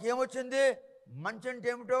వాడికి ఏమొచ్చింది? మంచి అంటే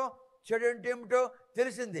ఏమిటో చెడు అంటే ఏమిటో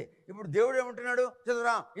తెలిసింది. ఇప్పుడు దేవుడు ఏమంటున్నాడు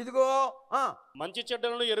చదువురా, ఇదిగో మంచి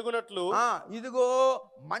చెడ్డలను ఎరుగునట్లు, ఇదిగో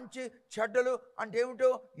మంచి చెడ్డలు అంటే ఏమిటో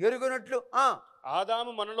ఎరుగునట్లు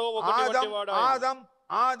ఆదాము మనలో ఒకని వంటి వాడాయను.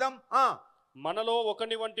 ఆదం మనలో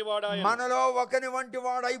ఒకని వంటి వాడాయను. మనలో ఒకని వంటి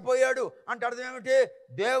వాడు అయిపోయాడు అంటే అర్థం ఏమిటి?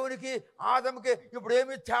 దేవునికి ఆదంకి ఇప్పుడు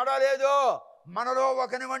ఏమీ తేడా లేదు. మనలో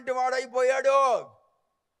ఒకని వంటి వాడు అయిపోయాడు.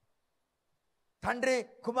 తండ్రి,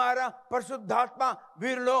 కుమార, పరిశుద్ధాత్మ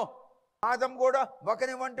వీరిలో ఆదం కూడా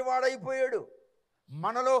ఒకని వంటి వాడైపోయాడు.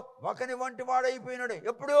 మనలో ఒకని వంటి వాడైపోయినాడు.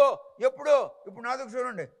 ఎప్పుడు ఎప్పుడు ఇప్పుడు నాదుకు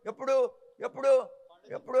చూడండి. ఎప్పుడు ఎప్పుడు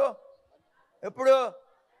ఎప్పుడు ఎప్పుడు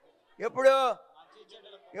ఎప్పుడు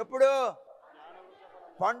ఎప్పుడు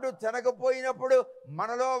పండు తినకపోయినప్పుడు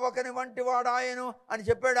మనలో ఒకని వంటి వాడాయను అని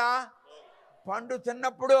చెప్పాడా? పండు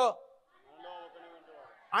తిన్నప్పుడు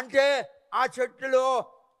అంటే ఆ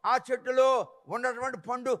చెట్టులో ఉన్నటువంటి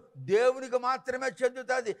పండు దేవునికి మాత్రమే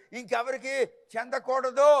చెందుతుంది, ఇంకెవరికి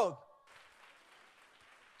చెందకూడదు.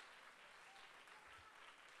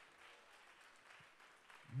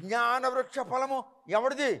 జ్ఞాన వృక్ష ఫలము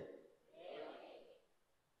ఎవరిది?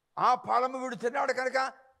 ఆ ఫలము వీడు తిన్నాడు కనుక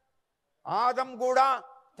ఆదం కూడా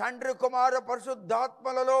తండ్రి, కుమార,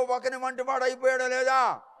 పరిశుద్ధాత్మలలో ఒకని వంటి వాడు అయిపోయాడా లేదా?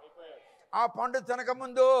 ఆ పండు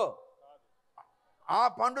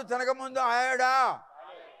తినకముందు అయ్యాడా?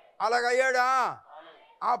 అలాగయ్యాడా?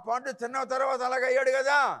 ఆ పండు తిన్న తర్వాత అలాగయ్యాడు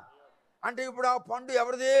కదా. అంటే ఇప్పుడు ఆ పండు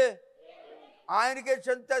ఎవరిది? ఆయనకే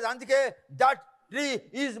చెందుతుంది. అందుకే దట్ ట్రీ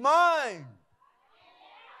ఈజ్ మైన్.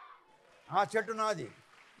 ఆ చెట్టు నాది,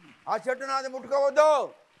 ఆ చెట్టు నాది, ముట్టుకోవద్దు.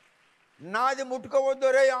 నాది ముట్టుకోవద్దు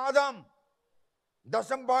రే ఆదం.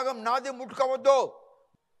 10వ భాగం నాది ముట్టుకోవద్దు,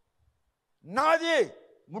 నాది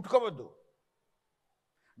ముట్టుకోవద్దు.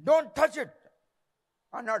 డోంట్ టచ్ ఇట్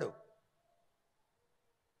అన్నాడు.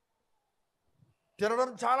 తినడం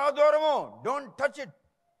చాలా దూరము, డోంట్ టచ్ ఇట్.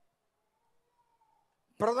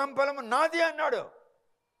 ప్రథమ ఫలము నాది అన్నాడు,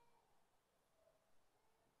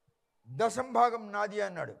 10వ భాగం నాది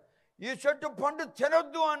అన్నాడు. ఈ చెట్టు పండు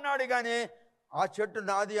తినొద్దు అన్నాడు కానీ ఆ చెట్టు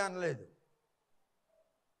నాది అనలేదు.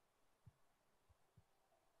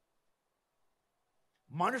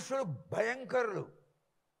 మనుషులు భయంకరులు,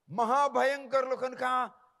 మహాభయంకరులు కనుక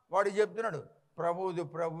వాడు చెప్తున్నాడు ప్రభువుది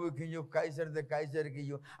ప్రభువుకి ఇయ్యు, కైసరిది కైసరికి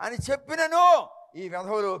ఇయ్యు అని చెప్పినను ఈ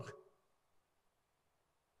వెధవులు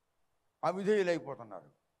అవిధేయులైపోతున్నారు.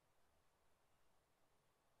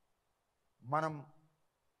 మనం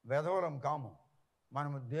వెధవులం కాము,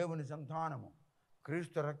 మనము దేవుని సంతానము,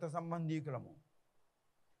 క్రీస్తు రక్త సంబంధీకులము.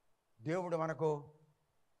 దేవుడు మనకు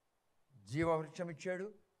జీవవృక్షం ఇచ్చాడు,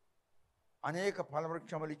 అనేక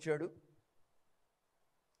ఫలవృక్షములు ఇచ్చాడు,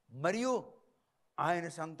 మరియు ఆయన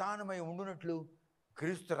సంతానమై ఉండునట్లు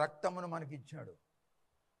క్రీస్తు రక్తమును మనకిచ్చాడు.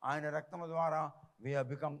 ఆయన రక్తము ద్వారా we have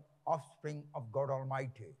become offspring of God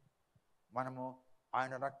Almighty. మనము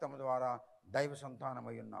ఆయన రక్తము ద్వారా దైవ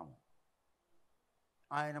సంతానమై ఉన్నాము.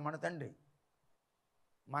 ఆయన మన తండ్రి,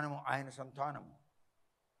 మనము ఆయన సంతానము.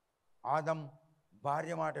 ఆదం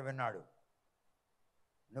భార్య మాట విన్నాడు.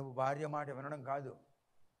 నువ్వు భార్య మాట వినడం కాదు,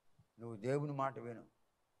 నువ్వు దేవుని మాట విను.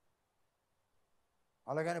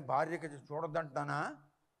 అలాగని భార్యకి చూడొద్దంటానా?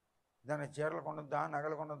 దానికి చీరలు కొనొద్దా,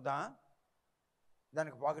 నగలు కొనొద్దా,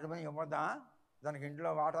 దానికి పాకెట్ మనీ ఇవ్వద్దా, దానికి ఇంట్లో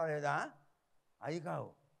వాటా లేదా? అవి కావు,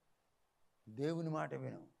 దేవుని మాట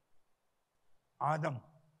విను. ఆదం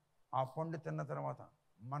ఆ పండు తిన్న తర్వాత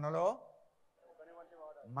మనలో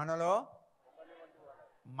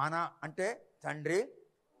మన అంటే తండ్రి,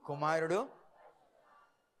 కుమారుడు,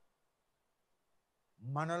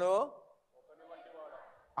 మనలో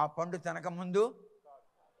ఆ పండు తినక ముందు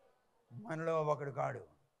మనలో ఒకడు కాడు.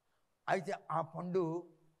 అయితే ఆ పండు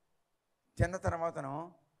తిన్న తర్వాతను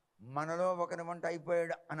మనలో ఒకరి వంట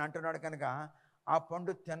అయిపోయాడు అని అంటున్నాడు కనుక ఆ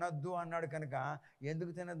పండు తినద్దు అన్నాడు కనుక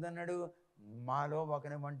ఎందుకు తినద్దు అన్నాడు? మాలో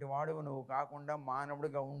ఒకరి వంటి వాడు నువ్వు కాకుండా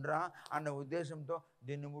మానవుడిగా ఉండరా అన్న ఉద్దేశంతో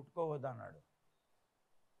దీన్ని ముట్టుకోవద్దు అన్నాడు.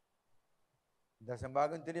 10వ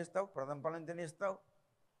భాగం తినేస్తావు, ప్రథమ ఫలం తినేస్తావు.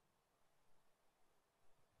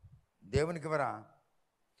 దేవునికి వరా.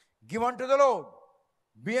 Give unto the Lord,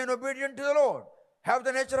 be an obedient to the Lord, have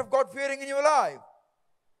the nature of God fearing in your life,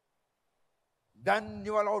 then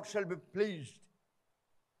your Lord shall be pleased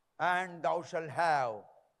and thou shalt have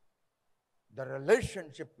the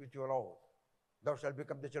relationship with your Lord. Thou shalt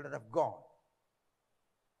become the children of God.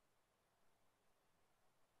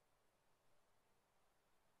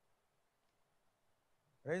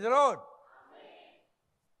 Praise the Lord.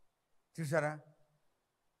 చూసారా,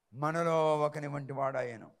 మనలో ఒకని వంటి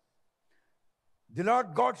వాడాయను. The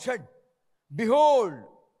lord God said, behold,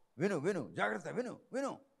 విను విను, జాగ్రత్త, విను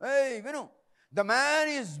విను, ఏయ్ విను, the man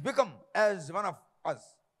is become as one of us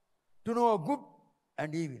to know good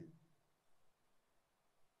and evil.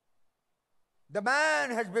 The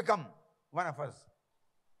man has become one of us.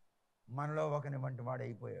 మనలో ఒకని వంటి వాడు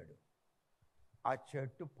అయిపోయాడు. ఆ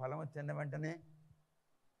చెట్టు ఫలము తిన్న వెంటనే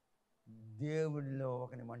దేవుడిలో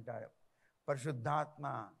ఒకని వంటాడు. పరిశుద్ధాత్మ,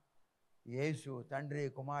 యేసు, తండ్రి,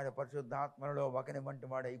 కుమార, పరిశుద్ధాత్మలో ఒకని వంటి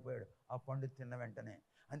వాడు అయిపోయాడు ఆ పండు తిన్న వెంటనే.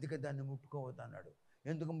 అందుకే దాన్ని ముట్టుకోవద్దన్నాడు.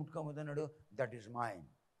 ఎందుకు ముట్టుకోవద్దన్నాడు? That is mine.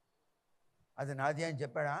 అది నాది అని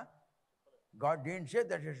చెప్పాడా? God didn't say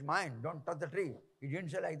that is mine, don't touch the tree. He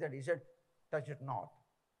didn't say like that. He said touch it not.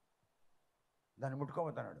 దాన్ని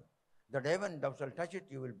ముట్టుకోవద్దన్నాడు. That even దౌ shall touch it,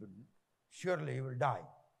 you will be surely you will die.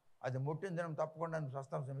 అది ముట్టిన దినం తప్పకుండా నువ్వు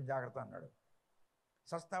సస్తావు, సమయం జాగ్రత్త అన్నాడు.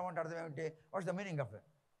 సస్తావు అంటే అర్థం ఏమిటి? What's the meaning of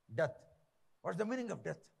death? What's the meaning of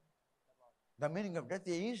death? The meaning of death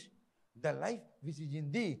is the life which is in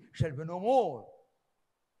thee shall be no more.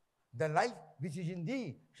 The life which is in thee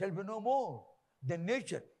shall be no more. The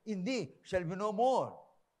nature in thee shall be no more.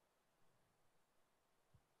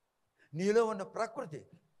 నీలో ఉన్న ప్రకృతి,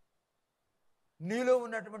 నీలో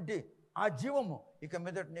ఉన్నటువంటి ఆ జీవము ఇక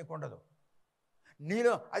మీదట నీకు ఉండదు.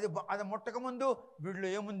 నీలో అది ముట్టకముందు వీడిలో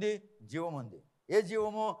ఏముంది? జీవం ఉంది. ఏ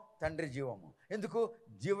జీవము? తండ్రి జీవము. ఎందుకు?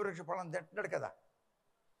 జీవవృక్ష ఫలం తింటాడు కదా.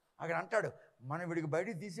 అక్కడ అంటాడు, మనం వీడికి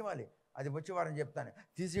బయటికి తీసివ్వాలి. అది వచ్చే వారని చెప్తాను.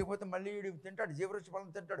 తీసిపోతే మళ్ళీ వీడికి తింటాడు, జీవవృక్ష ఫలం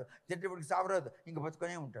తింటాడు. తింటే వీడికి సావరాదు, ఇంక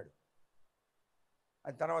బతుకునే ఉంటాడు.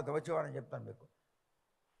 అది తర్వాత వచ్చే వారని చెప్తాను మీకు.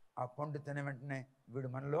 ఆ పండు తిన వెంటనే వీడు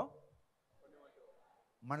మనలో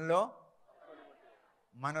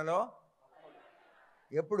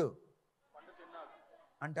ఎప్పుడు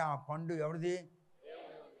అంటే ఆ పండు ఎవరిది?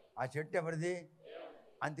 ఆ చెట్టు ఎవరిది?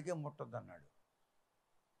 అందుకే ముట్టొద్దు అన్నాడు.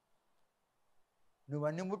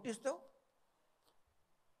 నువ్వన్నీ ముట్టిస్తావు.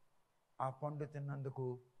 ఆ పండు తిన్నందుకు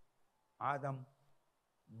ఆదం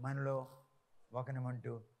మనలో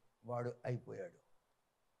ఒకనిమంటూ వాడు అయిపోయాడు.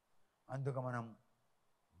 అందుకు మనం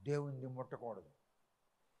దేవుణ్ణి ముట్టకూడదు,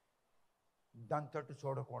 దాని తట్టు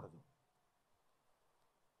చూడకూడదు.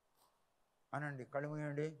 అనండి, కళ్ళు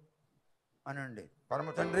మూయండి, అనండి. పరమ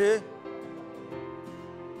తండ్రి,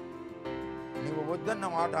 నీవు వద్దన్న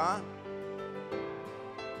మాట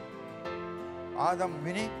ఆదం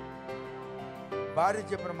విని భార్య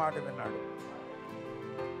చెప్పిన మాట విన్నాడు.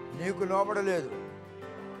 నీకు లోబడలేదు,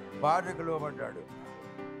 భార్యకు లోబడ్డాడు.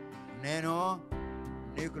 నేను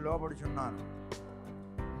నీకు లోబడుచున్నాను.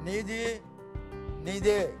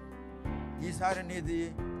 నీదే, ఈసారి నీది,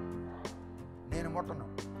 నేను ముట్టను.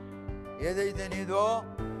 ఏదైతే నీదో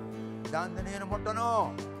దాన్ని నేను ముట్టను.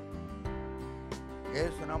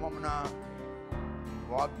 యేసు నామమున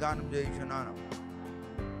వాగ్దానం చేయుచున్నాను.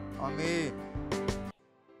 ఆమేన్.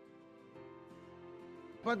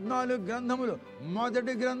 14 గ్రంథములు.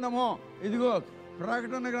 మొదటి గ్రంథము ఇదిగో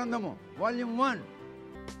ప్రకటన గ్రంథము వాల్యూమ్ 1,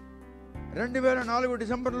 2004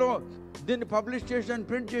 డిసెంబర్లో దీన్ని పబ్లిష్ చేశాను,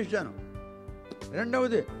 ప్రింట్ చేశాను.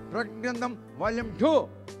 రెండవది ప్రకటన గ్రంథం వాల్యూమ్ 2.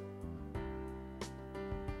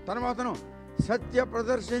 తర్వాతను సత్య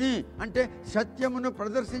ప్రదర్శిని అంటే సత్యమును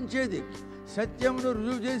ప్రదర్శించేది, సత్యమును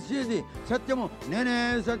రుజువు చేసేది. సత్యము, నేనే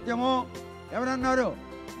సత్యము. ఎవరన్నారు?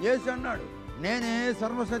 యేసు అన్నాడు, నేనే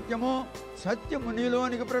సర్వసత్యము. సత్యము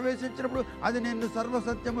నీలోనికి ప్రవేశించినప్పుడు అది నిన్ను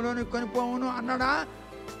సర్వసత్యములోనికి కొనిపోవును అన్నాడా?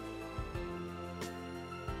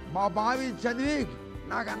 మా బావి చదివి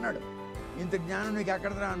నాకు అన్నాడు, ఇంత జ్ఞానం నీకు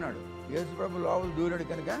ఎక్కడదా అన్నాడు. యేసు ప్రభు లోపల దూరాడు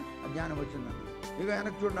కనుక ఆ జ్ఞానం వచ్చిందన్నాడు. ఇక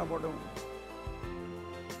వెనక్కి చూడు, నా ఫోటో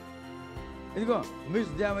ఇదిగో. మిస్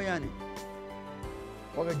దేవయాని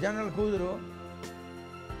ఒక జనరల్ కూతురు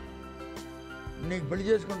నీకు పెళ్లి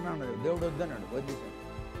చేసుకుంటున్నాను, దేవుడు వద్దన్నాడు, వద్దేశాడు.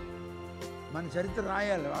 మన చరిత్ర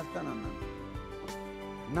రాస్తానన్నాను.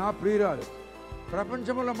 నా ప్రియురాలు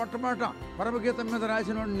ప్రపంచంలో మొట్టమొదట పరమగీతం మీద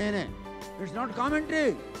రాసినోడు నేనే. It's not commentary,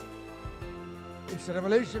 it's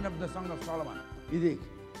revolution of the song of Solomon. ఇది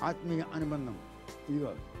ఆత్మీయ అనుబంధం.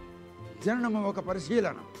 ఇదిగో జననము ఒక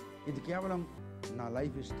పరిశీలన. ఇది కేవలం నా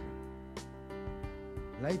లైఫ్ హిస్టరీ.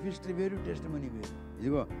 లైఫ్ హిస్టరీ వేరు, టెస్టిమనీ వేరు.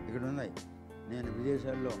 ఇదిగో ఇక్కడ ఉన్నాయి. నేను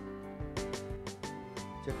విదేశాల్లో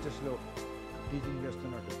చర్చెస్లో టీచింగ్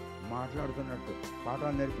చేస్తున్నట్టు, మాట్లాడుతున్నట్టు,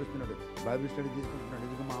 పాఠాలు నేర్పిస్తున్నాడు, బైబిల్ స్టడీ తీసుకుంటున్నాడు.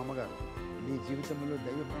 ఇదిగో మా అమ్మగారు. నీ జీవితంలో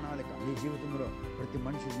దైవ ప్రణాళిక, నీ జీవితంలో, ప్రతి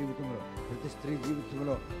మనిషి జీవితంలో, ప్రతి స్త్రీ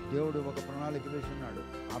జీవితంలో దేవుడు ఒక ప్రణాళిక వేసి ఉన్నాడు.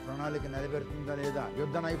 ఆ ప్రణాళిక నెరవేరుతుందా లేదా?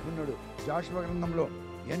 యుద్ధ నైపుణ్యుడు. జాషువా గ్రంథంలో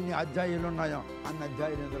ఎన్ని అధ్యాయాలు ఉన్నాయో అన్ని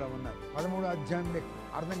అధ్యాయాలు ఇందులో ఉన్నాయి. 13వ అధ్యాయం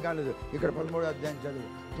అర్థం కాలేదు, ఇక్కడ 13వ అధ్యాయం చదువు.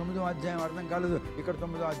 9వ అధ్యాయం అర్థం కాలేదు, ఇక్కడ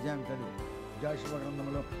 9వ అధ్యాయం చదువు. జాషువా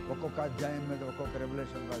గ్రంథంలో ఒక్కొక్క అధ్యాయం మీద ఒక్కొక్క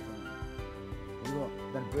రెవల్యూషన్ రాసి ఉంది. ఇదిగో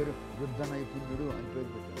దాని పేరు యుద్ధ నైపుణ్యుడు అని పేరు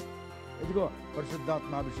పెట్టారు. ఇదిగో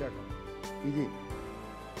పరిశుద్ధాత్మాభిషేకం. ఇది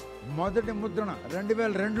మొదటి ముద్రణ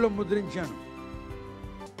 2002లో ముద్రించాను.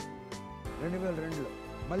 2002లో,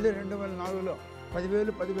 మళ్ళీ 2004లో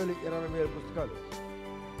 10,000 20,000 పుస్తకాలు.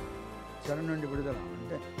 చెర నుండి విడుదల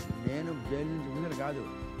అంటే నేను జైలు నుంచి విడుదల కాదు.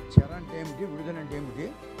 చెర అంటే ఏమిటి, విడుదల అంటే ఏమిటి?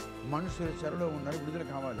 మనుషులు చెరలో ఉన్నారు, విడుదల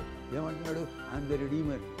కావాలి. ఏమంటున్నాడు? I'm the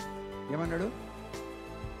redeemer. ఏమన్నాడు?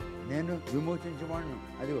 నేను విమోచించేవాడిని,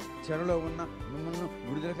 అది చెరలో ఉన్న మిమ్మల్ని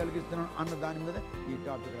విడుదల కలిగిస్తున్నాను అన్న దాని మీద ఈ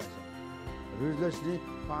టాపిక్ రాశాను. రిజర్స్ని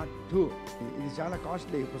పార్ట్ 2. ఇది చాలా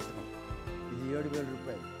కాస్ట్లీ ఈ పుస్తకం. ఇది 7,000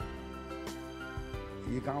 రూపాయలు.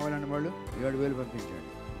 ఇది కావాలని వాళ్ళు 7,000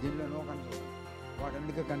 పంపించండి. దీనిలో నో కన్సెషన్,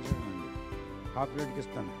 వాటన్నిటికీ కన్సెషన్ ఉంది. హాఫ్ రేట్కి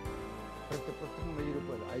ఇస్తాను. ప్రతి పుస్తకం 1,000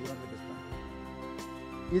 రూపాయలు, 500కి ఇస్తాను.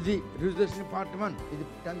 ఇది రిజర్స్ని పార్ట్ 1. ఇది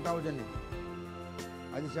 10,000. ఇది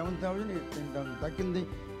అది 7,000, ఇది 10,000 తగ్గింది.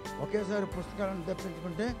 ఒకేసారి పుస్తకాలను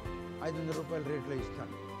తెప్పించుకుంటే 500 రూపాయల రేట్లో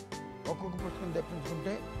ఇస్తాను. ఒక్కొక్క పుస్తకం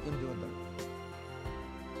తెప్పించుకుంటే 800.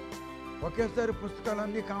 ఒకేసారి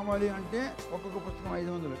పుస్తకాలన్నీ కావాలి అంటే ఒక్కొక్క పుస్తకం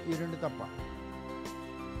 500. ఈ రెండు తప్ప.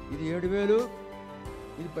 ఇది 7,000,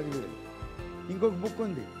 ఇది 10,000. ఇంకొక బుక్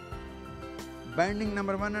ఉంది, బైండింగ్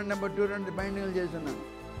నెంబర్ 1 అండ్ నెంబర్ 2 రెండు బైండింగ్లు చేస్తున్నాను.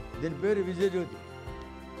 దీని పేరు విజయజ్యోతి.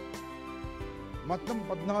 మొత్తం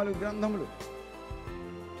 14 గ్రంథములు.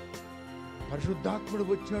 పరిశుద్ధాత్ముడు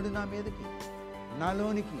వచ్చాడు నా మీదకి,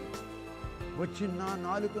 నాలోనికి వచ్చి నా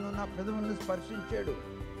నాలుకను, నా పెదవులను స్పర్శించాడు.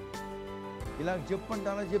 ఇలా చెప్పంటే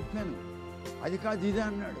అలా చెప్పాను, అది కాదు ఇదే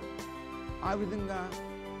అన్నాడు. ఆ విధంగా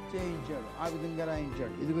చేయించాడు, ఆ విధంగా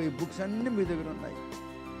రాయించాడు. ఇదిగో ఈ బుక్స్ అన్నీ మీ దగ్గర ఉన్నాయి.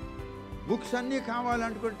 బుక్స్ అన్నీ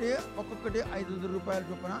కావాలనుకుంటే ఒక్కొక్కటి 500 రూపాయల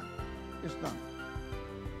చొప్పున ఇస్తాను.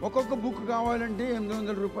 ఒక్కొక్క బుక్ కావాలంటే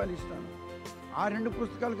 800 రూపాయలు ఇస్తాను. ఆ రెండు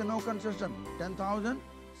పుస్తకాలకి నో కన్సెషన్. 10,000,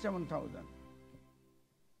 7,000.